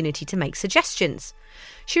the opportunity to make suggestions.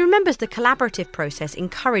 She remembers the collaborative process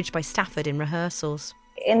encouraged by Stafford in rehearsals.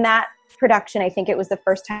 In that production, I think it was the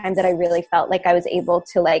first time that I really felt like I was able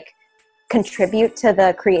to like contribute to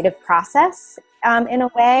the creative process in a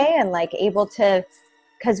way, and like able to,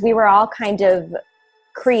 because we were all kind of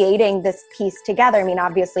creating this piece together. I mean,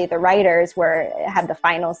 obviously the writers had the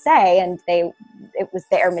final say and it was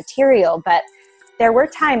their material, but there were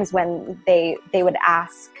times when they would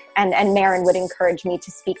ask, and Maren would encourage me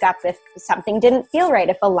to speak up if something didn't feel right,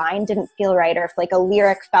 if a line didn't feel right, or if like a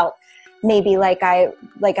lyric felt maybe like I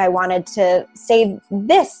wanted to say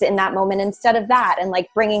this in that moment instead of that, and like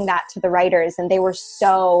bringing that to the writers. And they were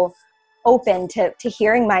so open to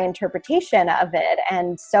hearing my interpretation of it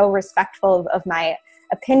and so respectful of my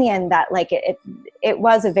opinion that like it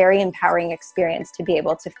was a very empowering experience to be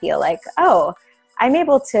able to feel like, oh, I'm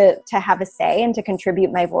able to have a say and to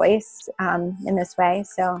contribute my voice in this way.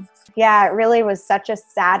 So yeah, it really was such a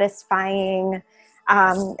satisfying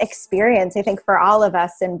experience. I think for all of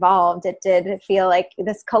us involved, it did feel like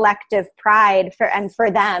this collective pride for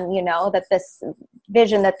them, you know, that this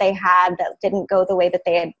vision that they had that didn't go the way that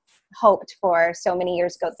they had hoped for so many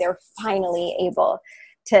years ago, they're finally able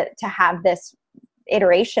to have this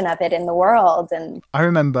iteration of it in the world. And I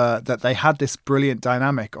remember that they had this brilliant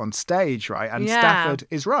dynamic on stage, right? And Stafford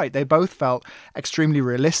is right. They both felt extremely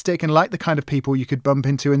realistic and like the kind of people you could bump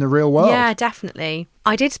into in the real world. Yeah, definitely.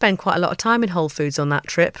 I did spend quite a lot of time in Whole Foods on that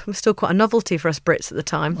trip. It was still quite a novelty for us Brits at the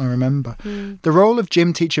time. I remember. The role of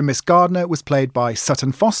gym teacher Miss Gardner was played by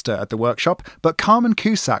Sutton Foster at the workshop, but Carmen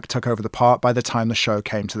Cusack took over the part by the time the show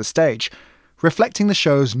came to the stage. Reflecting the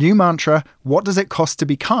show's new mantra, what does it cost to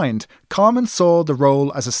be kind, Carmen saw the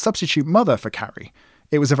role as a substitute mother for Carrie.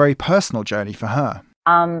 It was a very personal journey for her.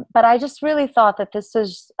 But I just really thought that this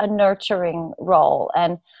was a nurturing role,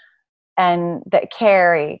 and that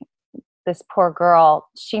Carrie, this poor girl,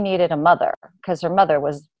 she needed a mother because her mother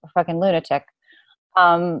was a fucking lunatic.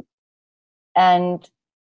 I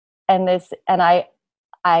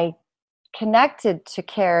connected to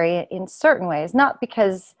Carrie in certain ways, not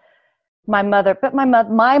because my mother, but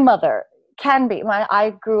my mother can be.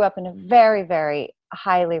 I grew up in a very, very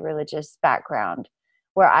highly religious background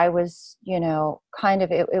where I was, you know, kind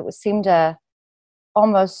of, it seemed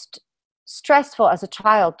almost stressful as a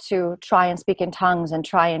child to try and speak in tongues and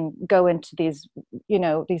try and go into these, you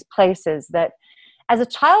know, these places that as a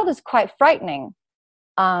child is quite frightening.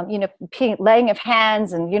 You know, laying of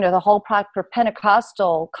hands and, you know, the whole proper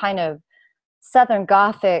Pentecostal kind of Southern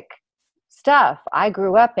Gothic stuff I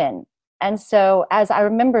grew up in. And so as I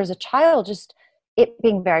remember as a child, just it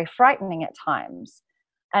being very frightening at times.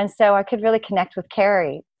 And so I could really connect with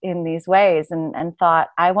Carrie in these ways and thought,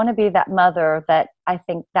 I want to be that mother that I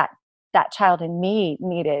think that child in me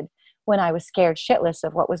needed when I was scared shitless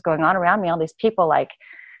of what was going on around me. All these people like,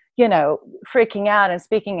 you know, freaking out and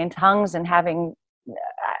speaking in tongues and having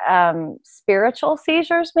spiritual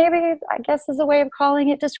seizures, maybe, I guess is a way of calling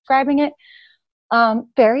it, describing it.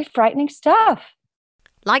 Very frightening stuff.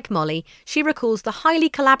 Like Molly, she recalls the highly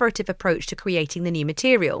collaborative approach to creating the new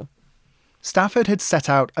material. Stafford had set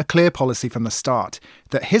out a clear policy from the start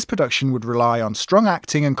that his production would rely on strong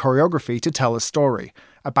acting and choreography to tell a story,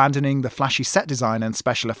 abandoning the flashy set design and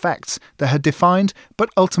special effects that had defined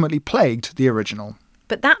but ultimately plagued the original.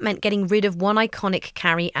 But that meant getting rid of one iconic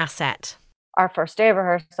Carrie asset. Our first day of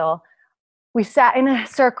rehearsal, we sat in a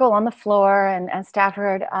circle on the floor and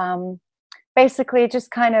Stafford basically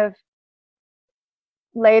just kind of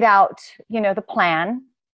laid out, you know, the plan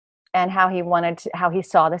and how he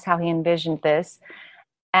saw this, how he envisioned this.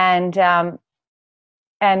 And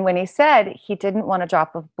when he said he didn't want a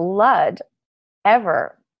drop of blood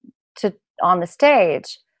ever on the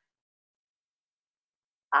stage,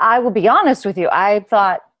 I will be honest with you, I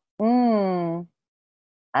thought, I don't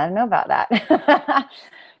know about that.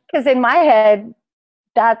 Because in my head,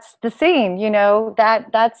 that's the scene, you know,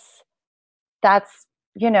 that's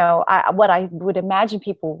you know, what I would imagine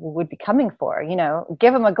people would be coming for, you know,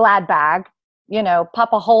 give them a Glad bag, you know,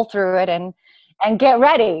 pop a hole through it and get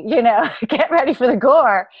ready, you know, get ready for the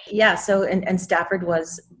gore. Yeah. So, and Stafford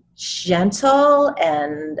was gentle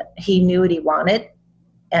and he knew what he wanted.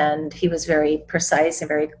 And he was very precise and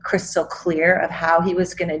very crystal clear of how he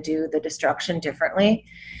was going to do the destruction differently.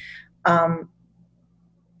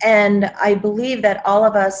 And I believe that all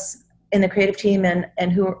of us in the creative team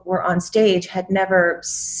and who were on stage had never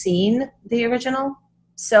seen the original.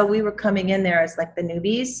 So we were coming in there as like the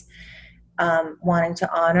newbies, wanting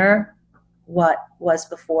to honor what was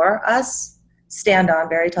before us, stand on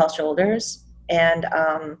very tall shoulders. And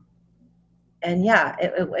yeah,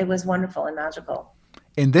 it was wonderful and magical.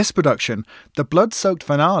 In this production, the blood-soaked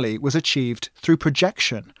finale was achieved through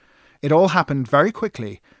projection. It all happened very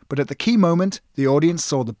quickly, but at the key moment, the audience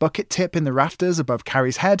saw the bucket tip in the rafters above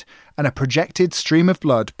Carrie's head and a projected stream of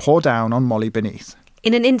blood pour down on Molly beneath.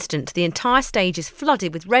 In an instant, the entire stage is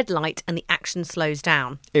flooded with red light and the action slows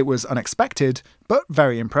down. It was unexpected, but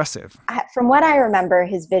very impressive. From what I remember,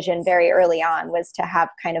 his vision very early on was to have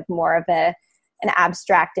kind of more of an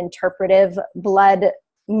abstract interpretive blood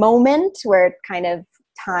moment where it kind of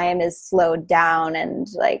time is slowed down and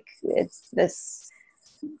like it's this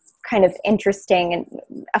kind of interesting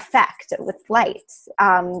effect with light.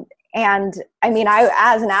 And I mean,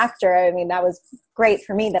 as an actor, I mean, that was great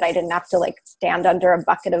for me that I didn't have to like stand under a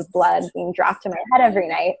bucket of blood being dropped in my head every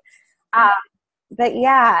night. But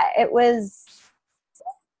yeah, it was,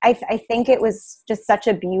 I think it was just such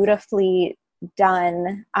a beautifully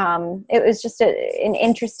done, it was just an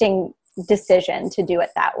interesting decision to do it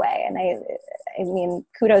that way. And I mean,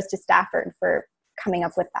 kudos to Stafford for coming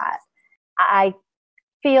up with that. I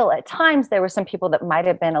feel at times there were some people that might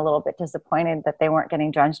have been a little bit disappointed that they weren't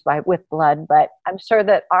getting drenched with blood, but I'm sure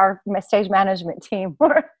that our stage management team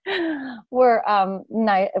were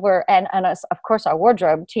and us, of course, our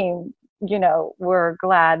wardrobe team, were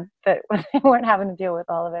glad that they weren't having to deal with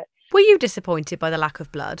all of it. Were you disappointed by the lack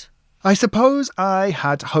of blood? I suppose I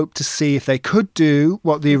had hoped to see if they could do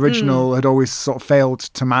what the original had always sort of failed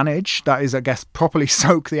to manage. That is, I guess, properly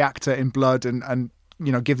soak the actor in blood and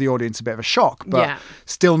give the audience a bit of a shock, but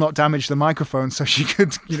still not damage the microphone so she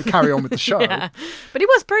could carry on with the show. Yeah. But it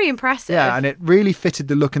was pretty impressive. Yeah, and it really fitted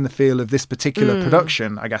the look and the feel of this particular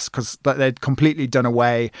production, I guess, because they'd completely done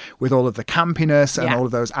away with all of the campiness and all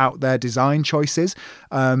of those out there design choices.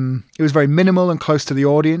 It was very minimal and close to the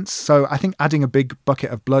audience, so I think adding a big bucket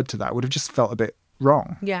of blood to that would have just felt a bit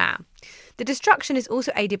wrong. Yeah. The destruction is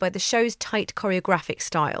also aided by the show's tight choreographic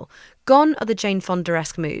style. Gone are the Jane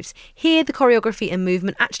Fonda-esque moves. Here, the choreography and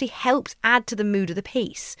movement actually helps add to the mood of the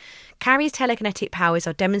piece. Carrie's telekinetic powers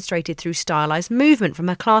are demonstrated through stylised movement from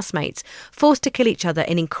her classmates, forced to kill each other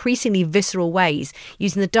in increasingly visceral ways,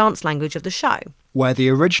 using the dance language of the show. Where the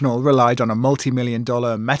original relied on a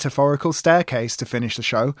multi-million-dollar metaphorical staircase to finish the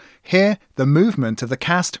show, here, the movement of the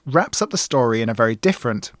cast wraps up the story in a very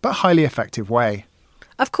different but highly effective way.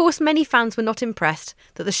 Of course, many fans were not impressed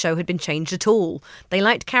that the show had been changed at all. They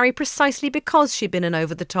liked Carrie precisely because she'd been an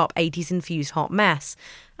over-the-top 80s-infused hot mess,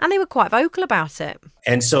 and they were quite vocal about it.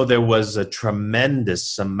 And so there was a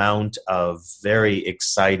tremendous amount of very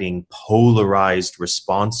exciting, polarized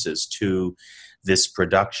responses to this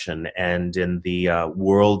production. And in the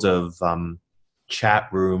world of chat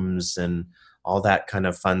rooms and all that kind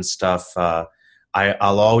of fun stuff, I'll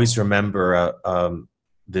always remember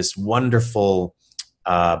this wonderful...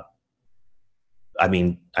 I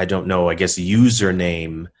don't know, I guess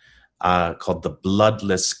username called the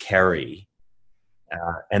Bloodless Carrie.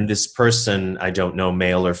 And this person, I don't know,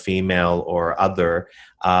 male or female or other,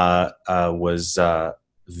 was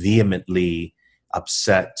vehemently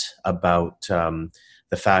upset about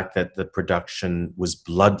the fact that the production was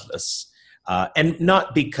bloodless. And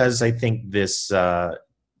not because I think this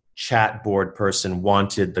chat board person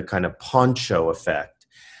wanted the kind of poncho effect,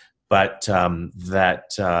 but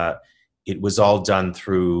that it was all done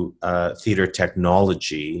through theater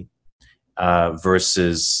technology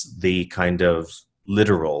versus the kind of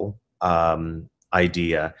literal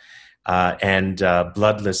idea. And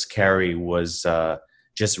Bloodless Carrie was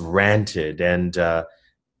just ranted. And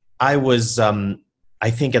I was, I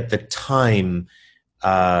think at the time,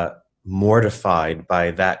 mortified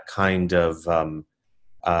by that kind of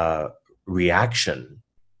reaction.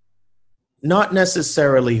 Not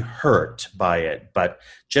necessarily hurt by it, but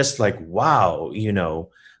just like, wow,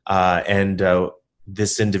 and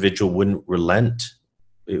this individual wouldn't relent.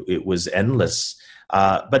 It was endless.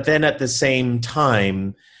 But then at the same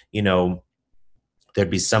time, there'd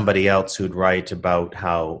be somebody else who'd write about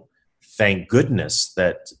how, thank goodness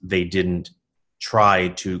that they didn't try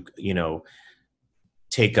to,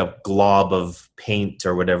 take a glob of paint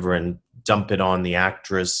or whatever and dump it on the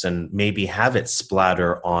actress and maybe have it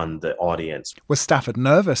splatter on the audience. Was Stafford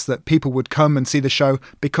nervous that people would come and see the show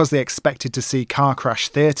because they expected to see car crash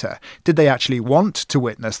theatre? Did they actually want to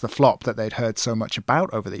witness the flop that they'd heard so much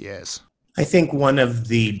about over the years? I think one of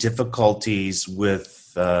the difficulties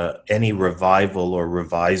with any revival or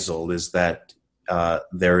revisal is that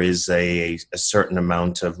there is a certain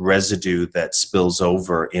amount of residue that spills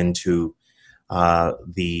over into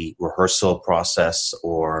the rehearsal process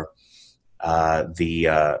or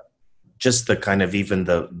just the kind of even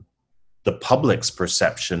the public's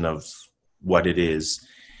perception of what it is.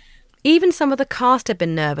 Even some of the cast had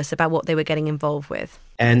been nervous about what they were getting involved with.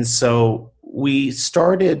 And so we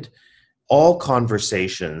started all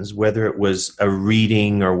conversations, whether it was a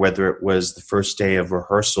reading or whether it was the first day of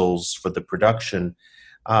rehearsals for the production,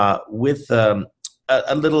 with a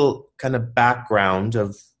little kind of background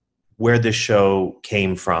of where the show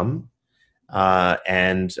came from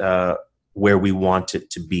and where we want it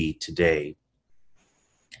to be today.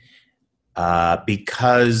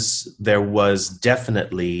 Because there was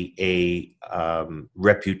definitely a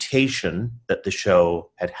reputation that the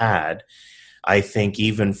show had. I think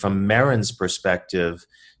even from Marin's perspective,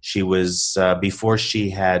 she was, before she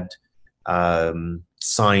had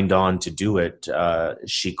signed on to do it,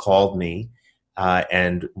 she called me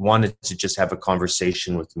and wanted to just have a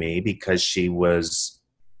conversation with me because she was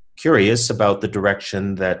curious about the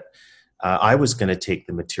direction that I was going to take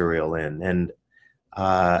the material in. And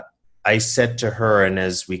I said to her, and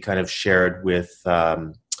as we kind of shared with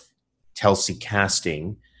Telsey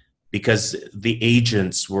Casting, because the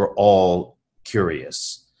agents were all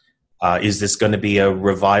curious, is this going to be a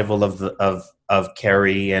revival of of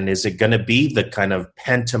Carrie, and is it going to be the kind of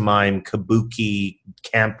pantomime kabuki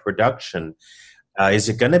camp production? Is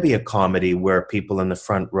it going to be a comedy where people in the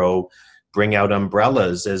front row bring out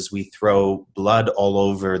umbrellas as we throw blood all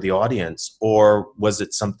over the audience, or was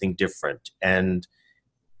it something different? And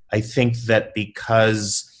I think that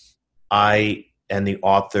because I and the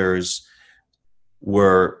authors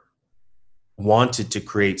wanted to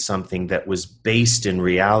create something that was based in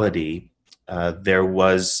reality, there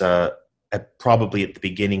was probably at the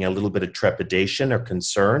beginning a little bit of trepidation or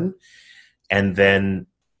concern, and then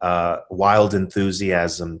wild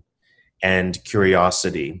enthusiasm and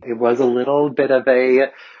curiosity. It was a little bit of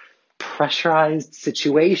a pressurized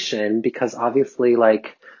situation because obviously,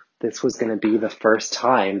 like, this was going to be the first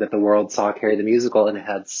time that the world saw Carrie the Musical, and it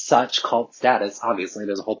had such cult status. Obviously,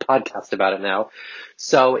 there's a whole podcast about it now.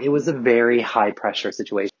 So it was a very high pressure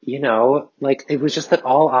situation. You know, like, it was just that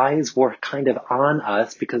all eyes were kind of on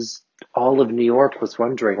us because all of New York was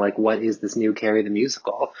wondering, like, what is this new Carrie the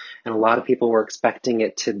Musical? And a lot of people were expecting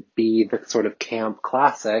it to be the sort of camp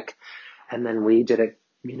classic. And then we did it,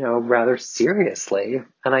 you know, rather seriously.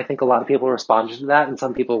 And I think a lot of people responded to that, and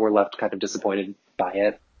some people were left kind of disappointed by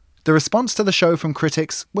it. The response to the show from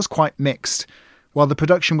critics was quite mixed. While the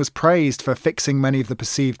production was praised for fixing many of the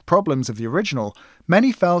perceived problems of the original,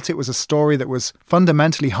 many felt it was a story that was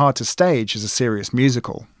fundamentally hard to stage as a serious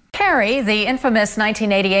musical. Carrie, the infamous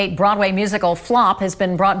 1988 Broadway musical flop, has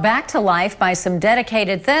been brought back to life by some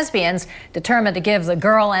dedicated thespians determined to give the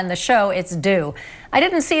girl and the show its due. I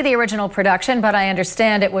didn't see the original production, but I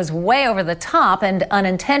understand it was way over the top and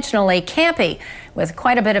unintentionally campy. With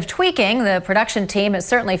quite a bit of tweaking, the production team has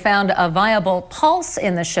certainly found a viable pulse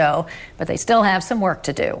in the show, but they still have some work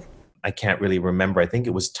to do. I can't really remember. I think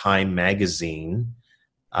it was Time magazine,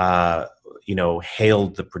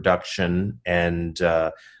 hailed the production and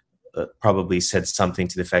probably said something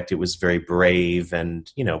to the effect it was very brave and,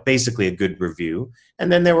 basically a good review.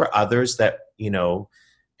 And then there were others that,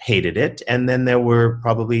 hated it. And then there were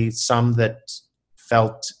probably some that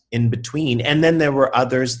felt in between. And then there were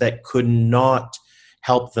others that could not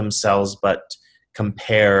help themselves but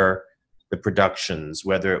compare the productions,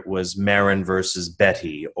 whether it was Marin versus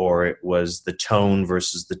Betty, or it was The Tone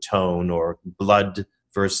versus The Tone, or Blood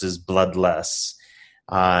versus Bloodless.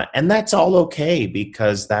 And that's all okay,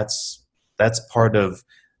 because that's part of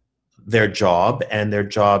their job, and their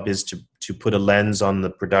job is to put a lens on the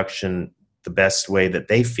production the best way that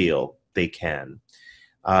they feel they can.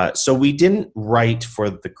 So we didn't write for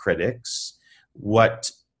the critics. What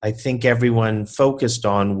I think everyone focused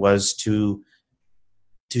on was to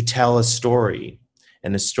tell a story,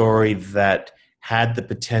 and a story that had the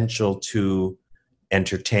potential to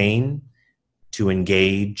entertain, to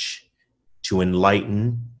engage, to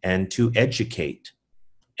enlighten, and to educate.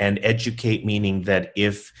 And educate meaning that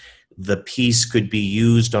if the piece could be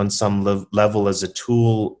used on some level as a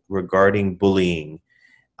tool regarding bullying,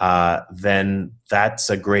 then that's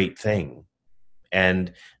a great thing.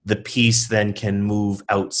 And the piece then can move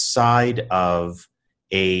outside of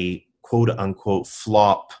a quote-unquote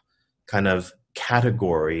flop kind of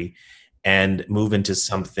category and move into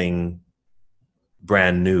something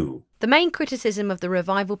brand new. The main criticism of the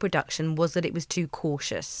revival production was that it was too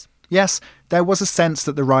cautious. Yes, there was a sense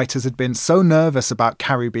that the writers had been so nervous about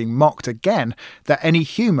Carrie being mocked again that any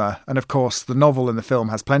humour, and of course the novel and the film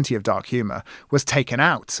has plenty of dark humour, was taken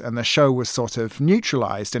out, and the show was sort of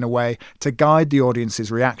neutralised in a way to guide the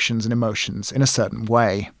audience's reactions and emotions in a certain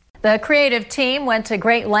way. The creative team went to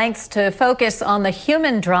great lengths to focus on the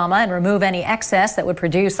human drama and remove any excess that would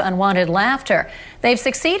produce unwanted laughter. They've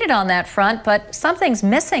succeeded on that front, but something's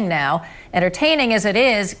missing now. Entertaining as it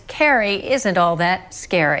is, Carrie isn't all that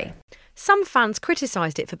scary. Some fans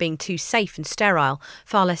criticised it for being too safe and sterile,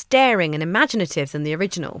 far less daring and imaginative than the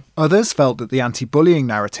original. Others felt that the anti-bullying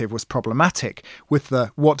narrative was problematic, with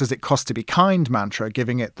the "what does it cost to be kind" mantra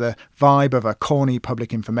giving it the vibe of a corny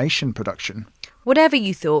public information production. Whatever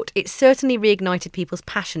you thought, it certainly reignited people's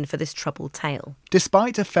passion for this troubled tale.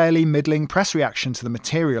 Despite a fairly middling press reaction to the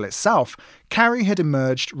material itself, Carrie had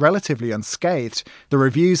emerged relatively unscathed. The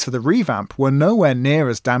reviews for the revamp were nowhere near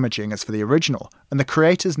as damaging as for the original, and the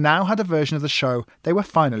creators now had a version of the show they were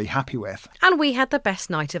finally happy with. And we had the best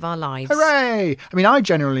night of our lives. Hooray! I mean, I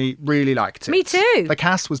generally really liked it. Me too. The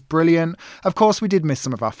cast was brilliant. Of course, we did miss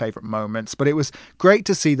some of our favourite moments, but it was great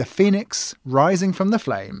to see the phoenix rising from the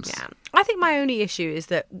flames. Yeah. I think my only issue is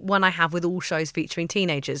that one I have with all shows featuring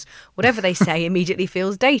teenagers, whatever they say immediately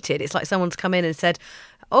feels dated. It's like someone's come in and said,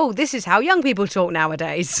 oh, this is how young people talk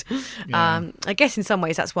nowadays. Yeah. I guess in some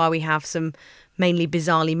ways that's why we have some mainly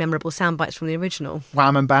bizarrely memorable sound bites from the original.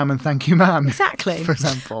 Wham and bam and thank you, ma'am. Exactly. For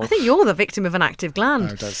example. I think you're the victim of an active gland.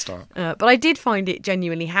 No, don't stop. But I did find it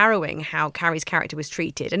genuinely harrowing how Carrie's character was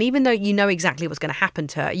treated. And even though you know exactly what's going to happen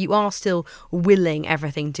to her, you are still willing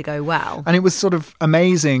everything to go well. And it was sort of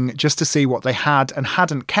amazing just to see what they had and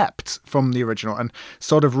hadn't kept from the original and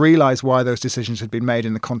sort of realise why those decisions had been made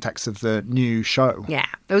in the context of the new show. Yeah.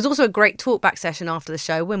 There was also a great talkback session after the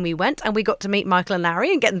show when we went, and we got to meet Michael and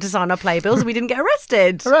Larry and get them to sign our playbills and we didn't get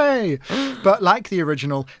arrested. Hooray! But like the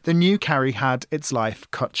original, the new Carrie had its life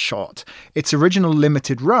cut short. Its original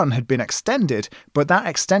limited run had been extended, but that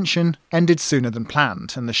extension ended sooner than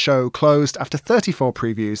planned, and the show closed after 34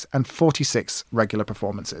 previews and 46 regular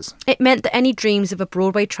performances. It meant that any dreams of a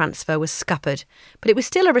Broadway transfer were scuppered, but it was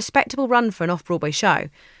still a respectable run for an off-Broadway show.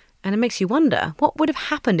 And it makes you wonder, what would have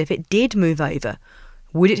happened if it did move over?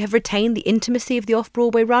 Would it have retained the intimacy of the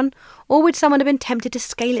off-Broadway run, or would someone have been tempted to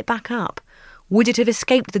scale it back up? Would it have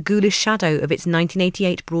escaped the ghoulish shadow of its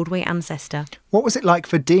 1988 Broadway ancestor? What was it like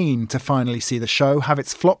for Dean to finally see the show have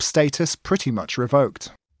its flop status pretty much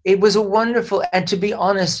revoked? It was a wonderful, and to be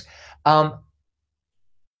honest, at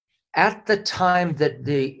the time that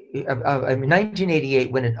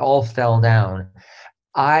 1988, when it all fell down,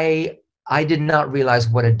 I did not realize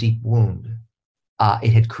what a deep wound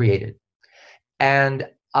it had created. And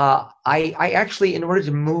I actually, in order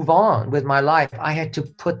to move on with my life, I had to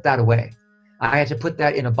put that away. I had to put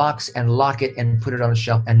that in a box and lock it and put it on a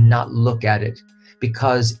shelf and not look at it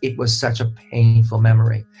because it was such a painful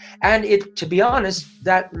memory. And to be honest,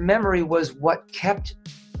 that memory was what kept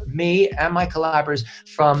me and my collaborators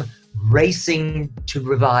from racing to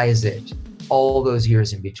revise it all those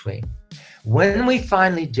years in between. When we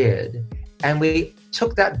finally did, and we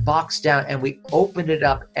took that box down and we opened it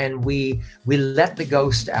up and we let the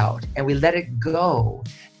ghost out and we let it go,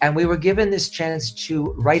 and we were given this chance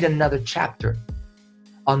to write another chapter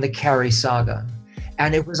on the Carrie saga,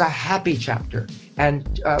 and it was a happy chapter,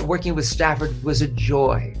 and working with Stafford was a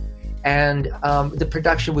joy, and the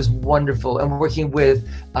production was wonderful, and working with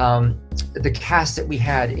the cast that we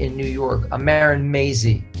had in New York, Marin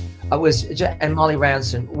Maisie, and Molly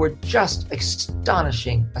Ranson were just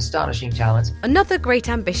astonishing talents. Another great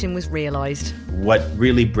ambition was realised. What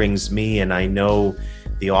really brings me, and I know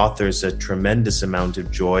the authors, a tremendous amount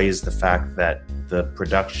of joy is the fact that the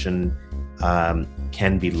production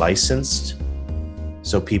can be licensed,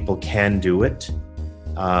 so people can do it.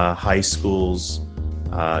 High schools,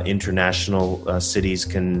 international cities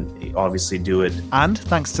can obviously do it. And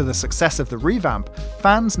thanks to the success of the revamp,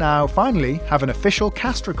 fans now finally have an official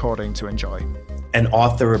cast recording to enjoy. An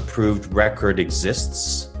author-approved record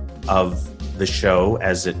exists of the show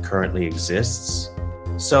as it currently exists.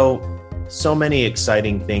 So many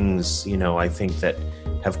exciting things, I think that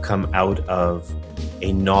have come out of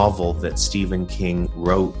a novel that Stephen King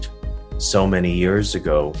wrote so many years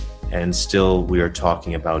ago, and still we are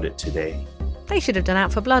talking about it today. They should have done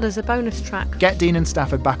Out for Blood as a bonus track. Get Dean and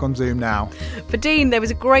Stafford back on Zoom now. For Dean, there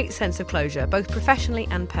was a great sense of closure, both professionally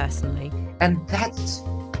and personally. And that's,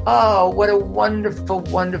 what a wonderful,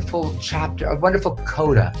 wonderful chapter, a wonderful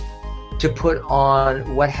coda to put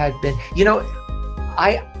on what had been.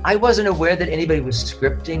 I wasn't aware that anybody was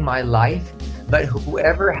scripting my life, but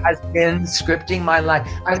whoever has been scripting my life,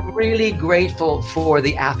 I'm really grateful for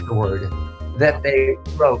the afterword that they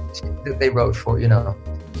wrote for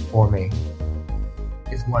me.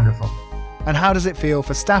 It's wonderful. And how does it feel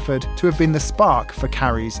for Stafford to have been the spark for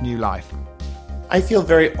Carrie's new life? I feel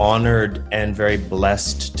very honored and very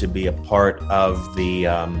blessed to be a part of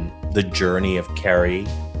the journey of Carrie.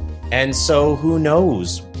 And so who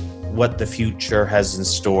knows what the future has in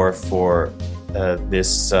store for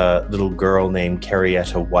this little girl named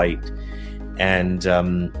Carrietta White. And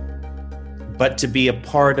but to be a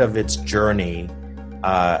part of its journey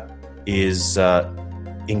is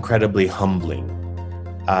incredibly humbling.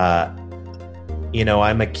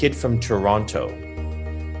 I'm a kid from Toronto,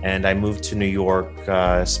 and I moved to New York,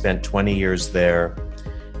 spent 20 years there.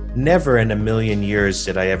 Never in a million years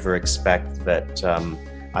did I ever expect that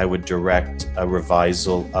I would direct a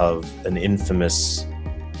revisal of an infamous,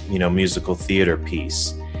 musical theater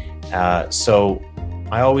piece. So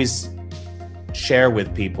I always share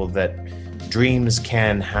with people that dreams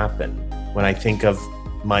can happen. When I think of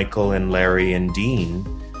Michael and Larry and Dean,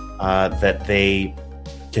 that they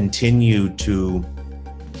continue to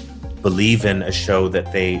believe in a show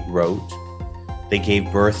that they wrote. They gave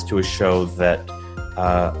birth to a show that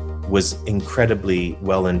was incredibly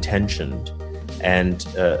well-intentioned, and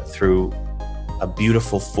through a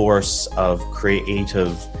beautiful force of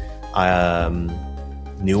creative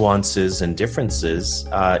nuances and differences,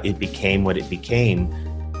 it became what it became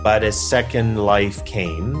But a second life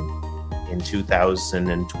came in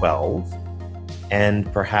 2012,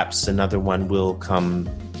 and perhaps another one will come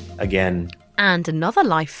again. And another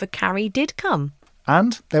life for Carrie did come.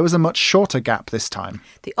 And there was a much shorter gap this time.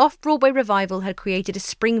 The off-Broadway revival had created a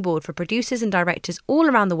springboard for producers and directors all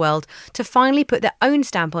around the world to finally put their own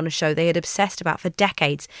stamp on a show they had obsessed about for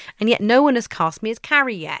decades, and yet no one has cast me as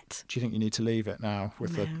Carrie yet. Do you think you need to leave it now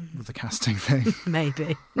with the casting thing?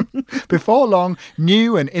 Maybe. Before long,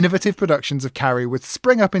 new and innovative productions of Carrie would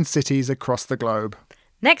spring up in cities across the globe.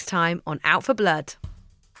 Next time on Out for Blood.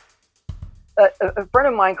 A friend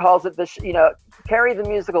of mine calls it Carrie the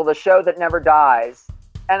musical, the show that never dies.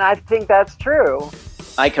 And I think that's true.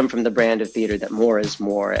 I come from the brand of theater that more is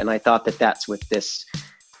more. And I thought that that's what this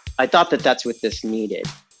needed.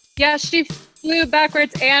 Yeah, she flew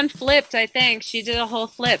backwards and flipped, I think. She did a whole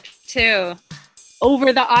flip too.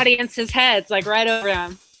 Over the audience's heads, like right over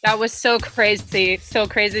them. That was so crazy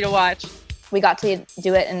to watch. We got to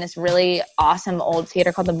do it in this really awesome old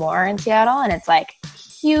theater called the Moore in Seattle. And it's like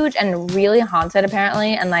huge and really haunted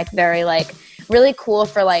apparently, and like very like really cool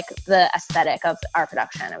for like the aesthetic of our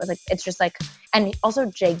production. It was like, it's just like, and also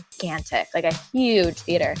gigantic, like a huge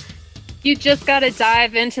theater. You just got to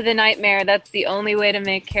dive into the nightmare. That's the only way to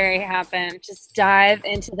make Carrie happen. Just dive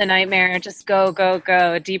into the nightmare. Just go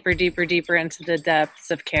deeper into the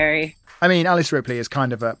depths of Carrie. I mean, Alice Ripley is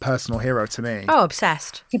kind of a personal hero to me. Oh,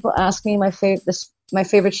 obsessed. People ask me my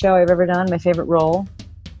favorite show I've ever done, my favorite role.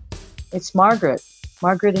 It's Margaret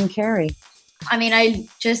and Carrie. I mean, I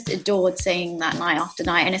just adored seeing that night after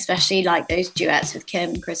night, and especially like those duets with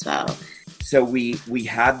Kim and Criswell. So we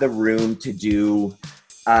had the room to do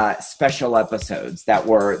special episodes that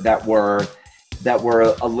were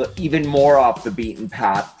even more off the beaten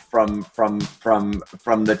path from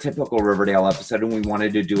the typical Riverdale episode, and we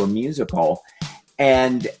wanted to do a musical,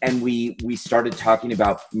 and we started talking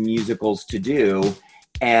about musicals to do,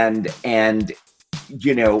 and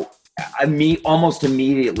you know, almost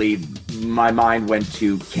immediately my mind went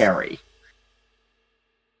to Carrie.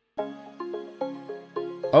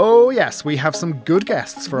 Oh yes, we have some good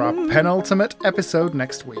guests for our penultimate episode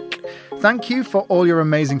next week. Thank you for all your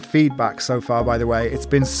amazing feedback so far, by the way. It's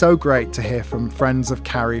been so great to hear from friends of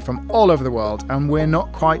Carrie from all over the world, and we're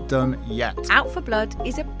not quite done yet. Out for Blood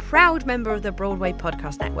is a proud member of the Broadway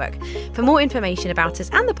Podcast Network. For more information about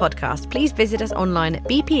us and the podcast, please visit us online at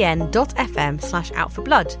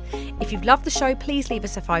bpn.fm/outforblood. If you've loved the show, please leave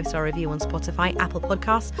us a 5-star review on Spotify, Apple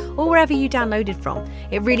Podcasts, or wherever you downloaded from.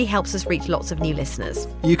 It really helps us reach lots of new listeners.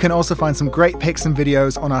 You can also find some great pics and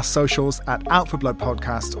videos on our socials at Out for Blood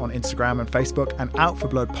Podcast on Instagram and Facebook, and Out for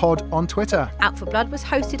Blood Pod on Twitter. Out for Blood was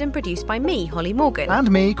hosted and produced by me, Holly Morgan.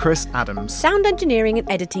 And me, Chris Adams. Sound engineering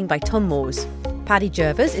and editing by Tom Moores. Paddy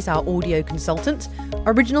Jervers is our audio consultant.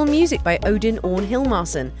 Original music by Odin Orn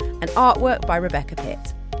Hilmarson, and artwork by Rebecca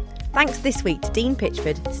Pitt. Thanks this week to Dean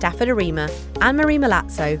Pitchford, Stafford Arima, Anne-Marie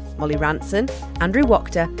Malazzo, Molly Ranson, Andrew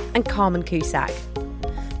Wachter, and Carmen Cusack.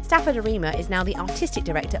 Stafford Arima is now the Artistic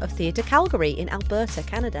Director of Theatre Calgary in Alberta,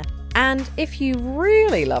 Canada. And if you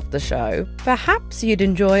really love the show, perhaps you'd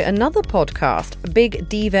enjoy another podcast, Big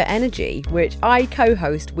Diva Energy, which I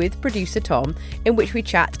co-host with producer Tom, in which we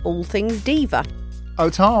chat all things diva. Oh,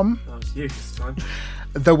 Tom. Oh, it's you this time.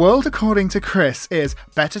 The world, according to Chris, is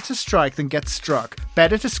better to strike than get struck,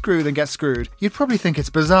 better to screw than get screwed. You'd probably think it's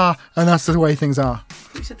bizarre, and that's the way things are.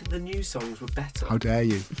 You said that the new songs were better. How dare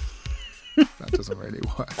you? That doesn't really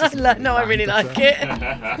work. I really like it.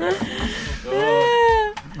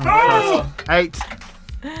 8.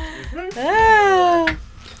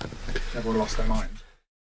 Everyone lost their mind.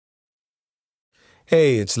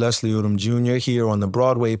 Hey, it's Leslie Odom Jr. here on the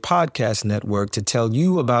Broadway Podcast Network to tell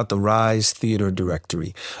you about the Rise Theater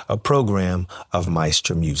Directory, a program of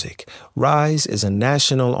Maestro Music. Rise is a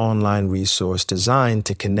national online resource designed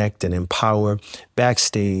to connect and empower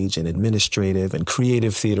backstage and administrative and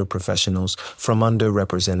creative theater professionals from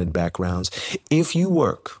underrepresented backgrounds. If you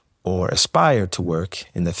work or aspire to work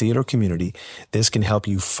in the theater community, this can help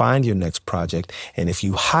you find your next project. And if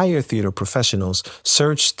you hire theater professionals,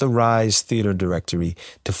 search the Rise Theater Directory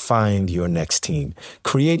to find your next team.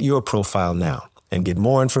 Create your profile now and get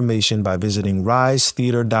more information by visiting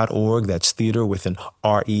risetheater.org. That's theater with an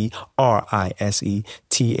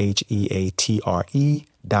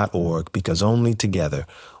RERISETHEATRE.org, because only together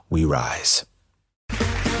we rise.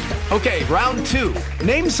 Okay, round 2.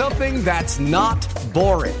 Name something that's not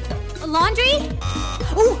boring. A laundry?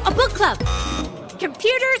 Ooh, a book club.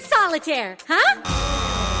 Computer solitaire, huh?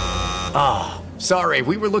 Ah, sorry,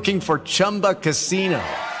 we were looking for Chumba Casino.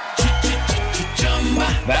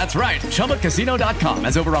 That's right. ChumbaCasino.com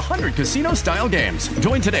has over 100 casino-style games.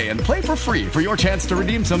 Join today and play for free for your chance to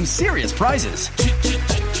redeem some serious prizes.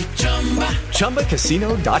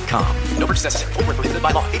 ChumbaCasino.com. No purchase necessary. Void where prohibited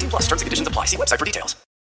by law. 18+ terms and conditions apply. See website for details.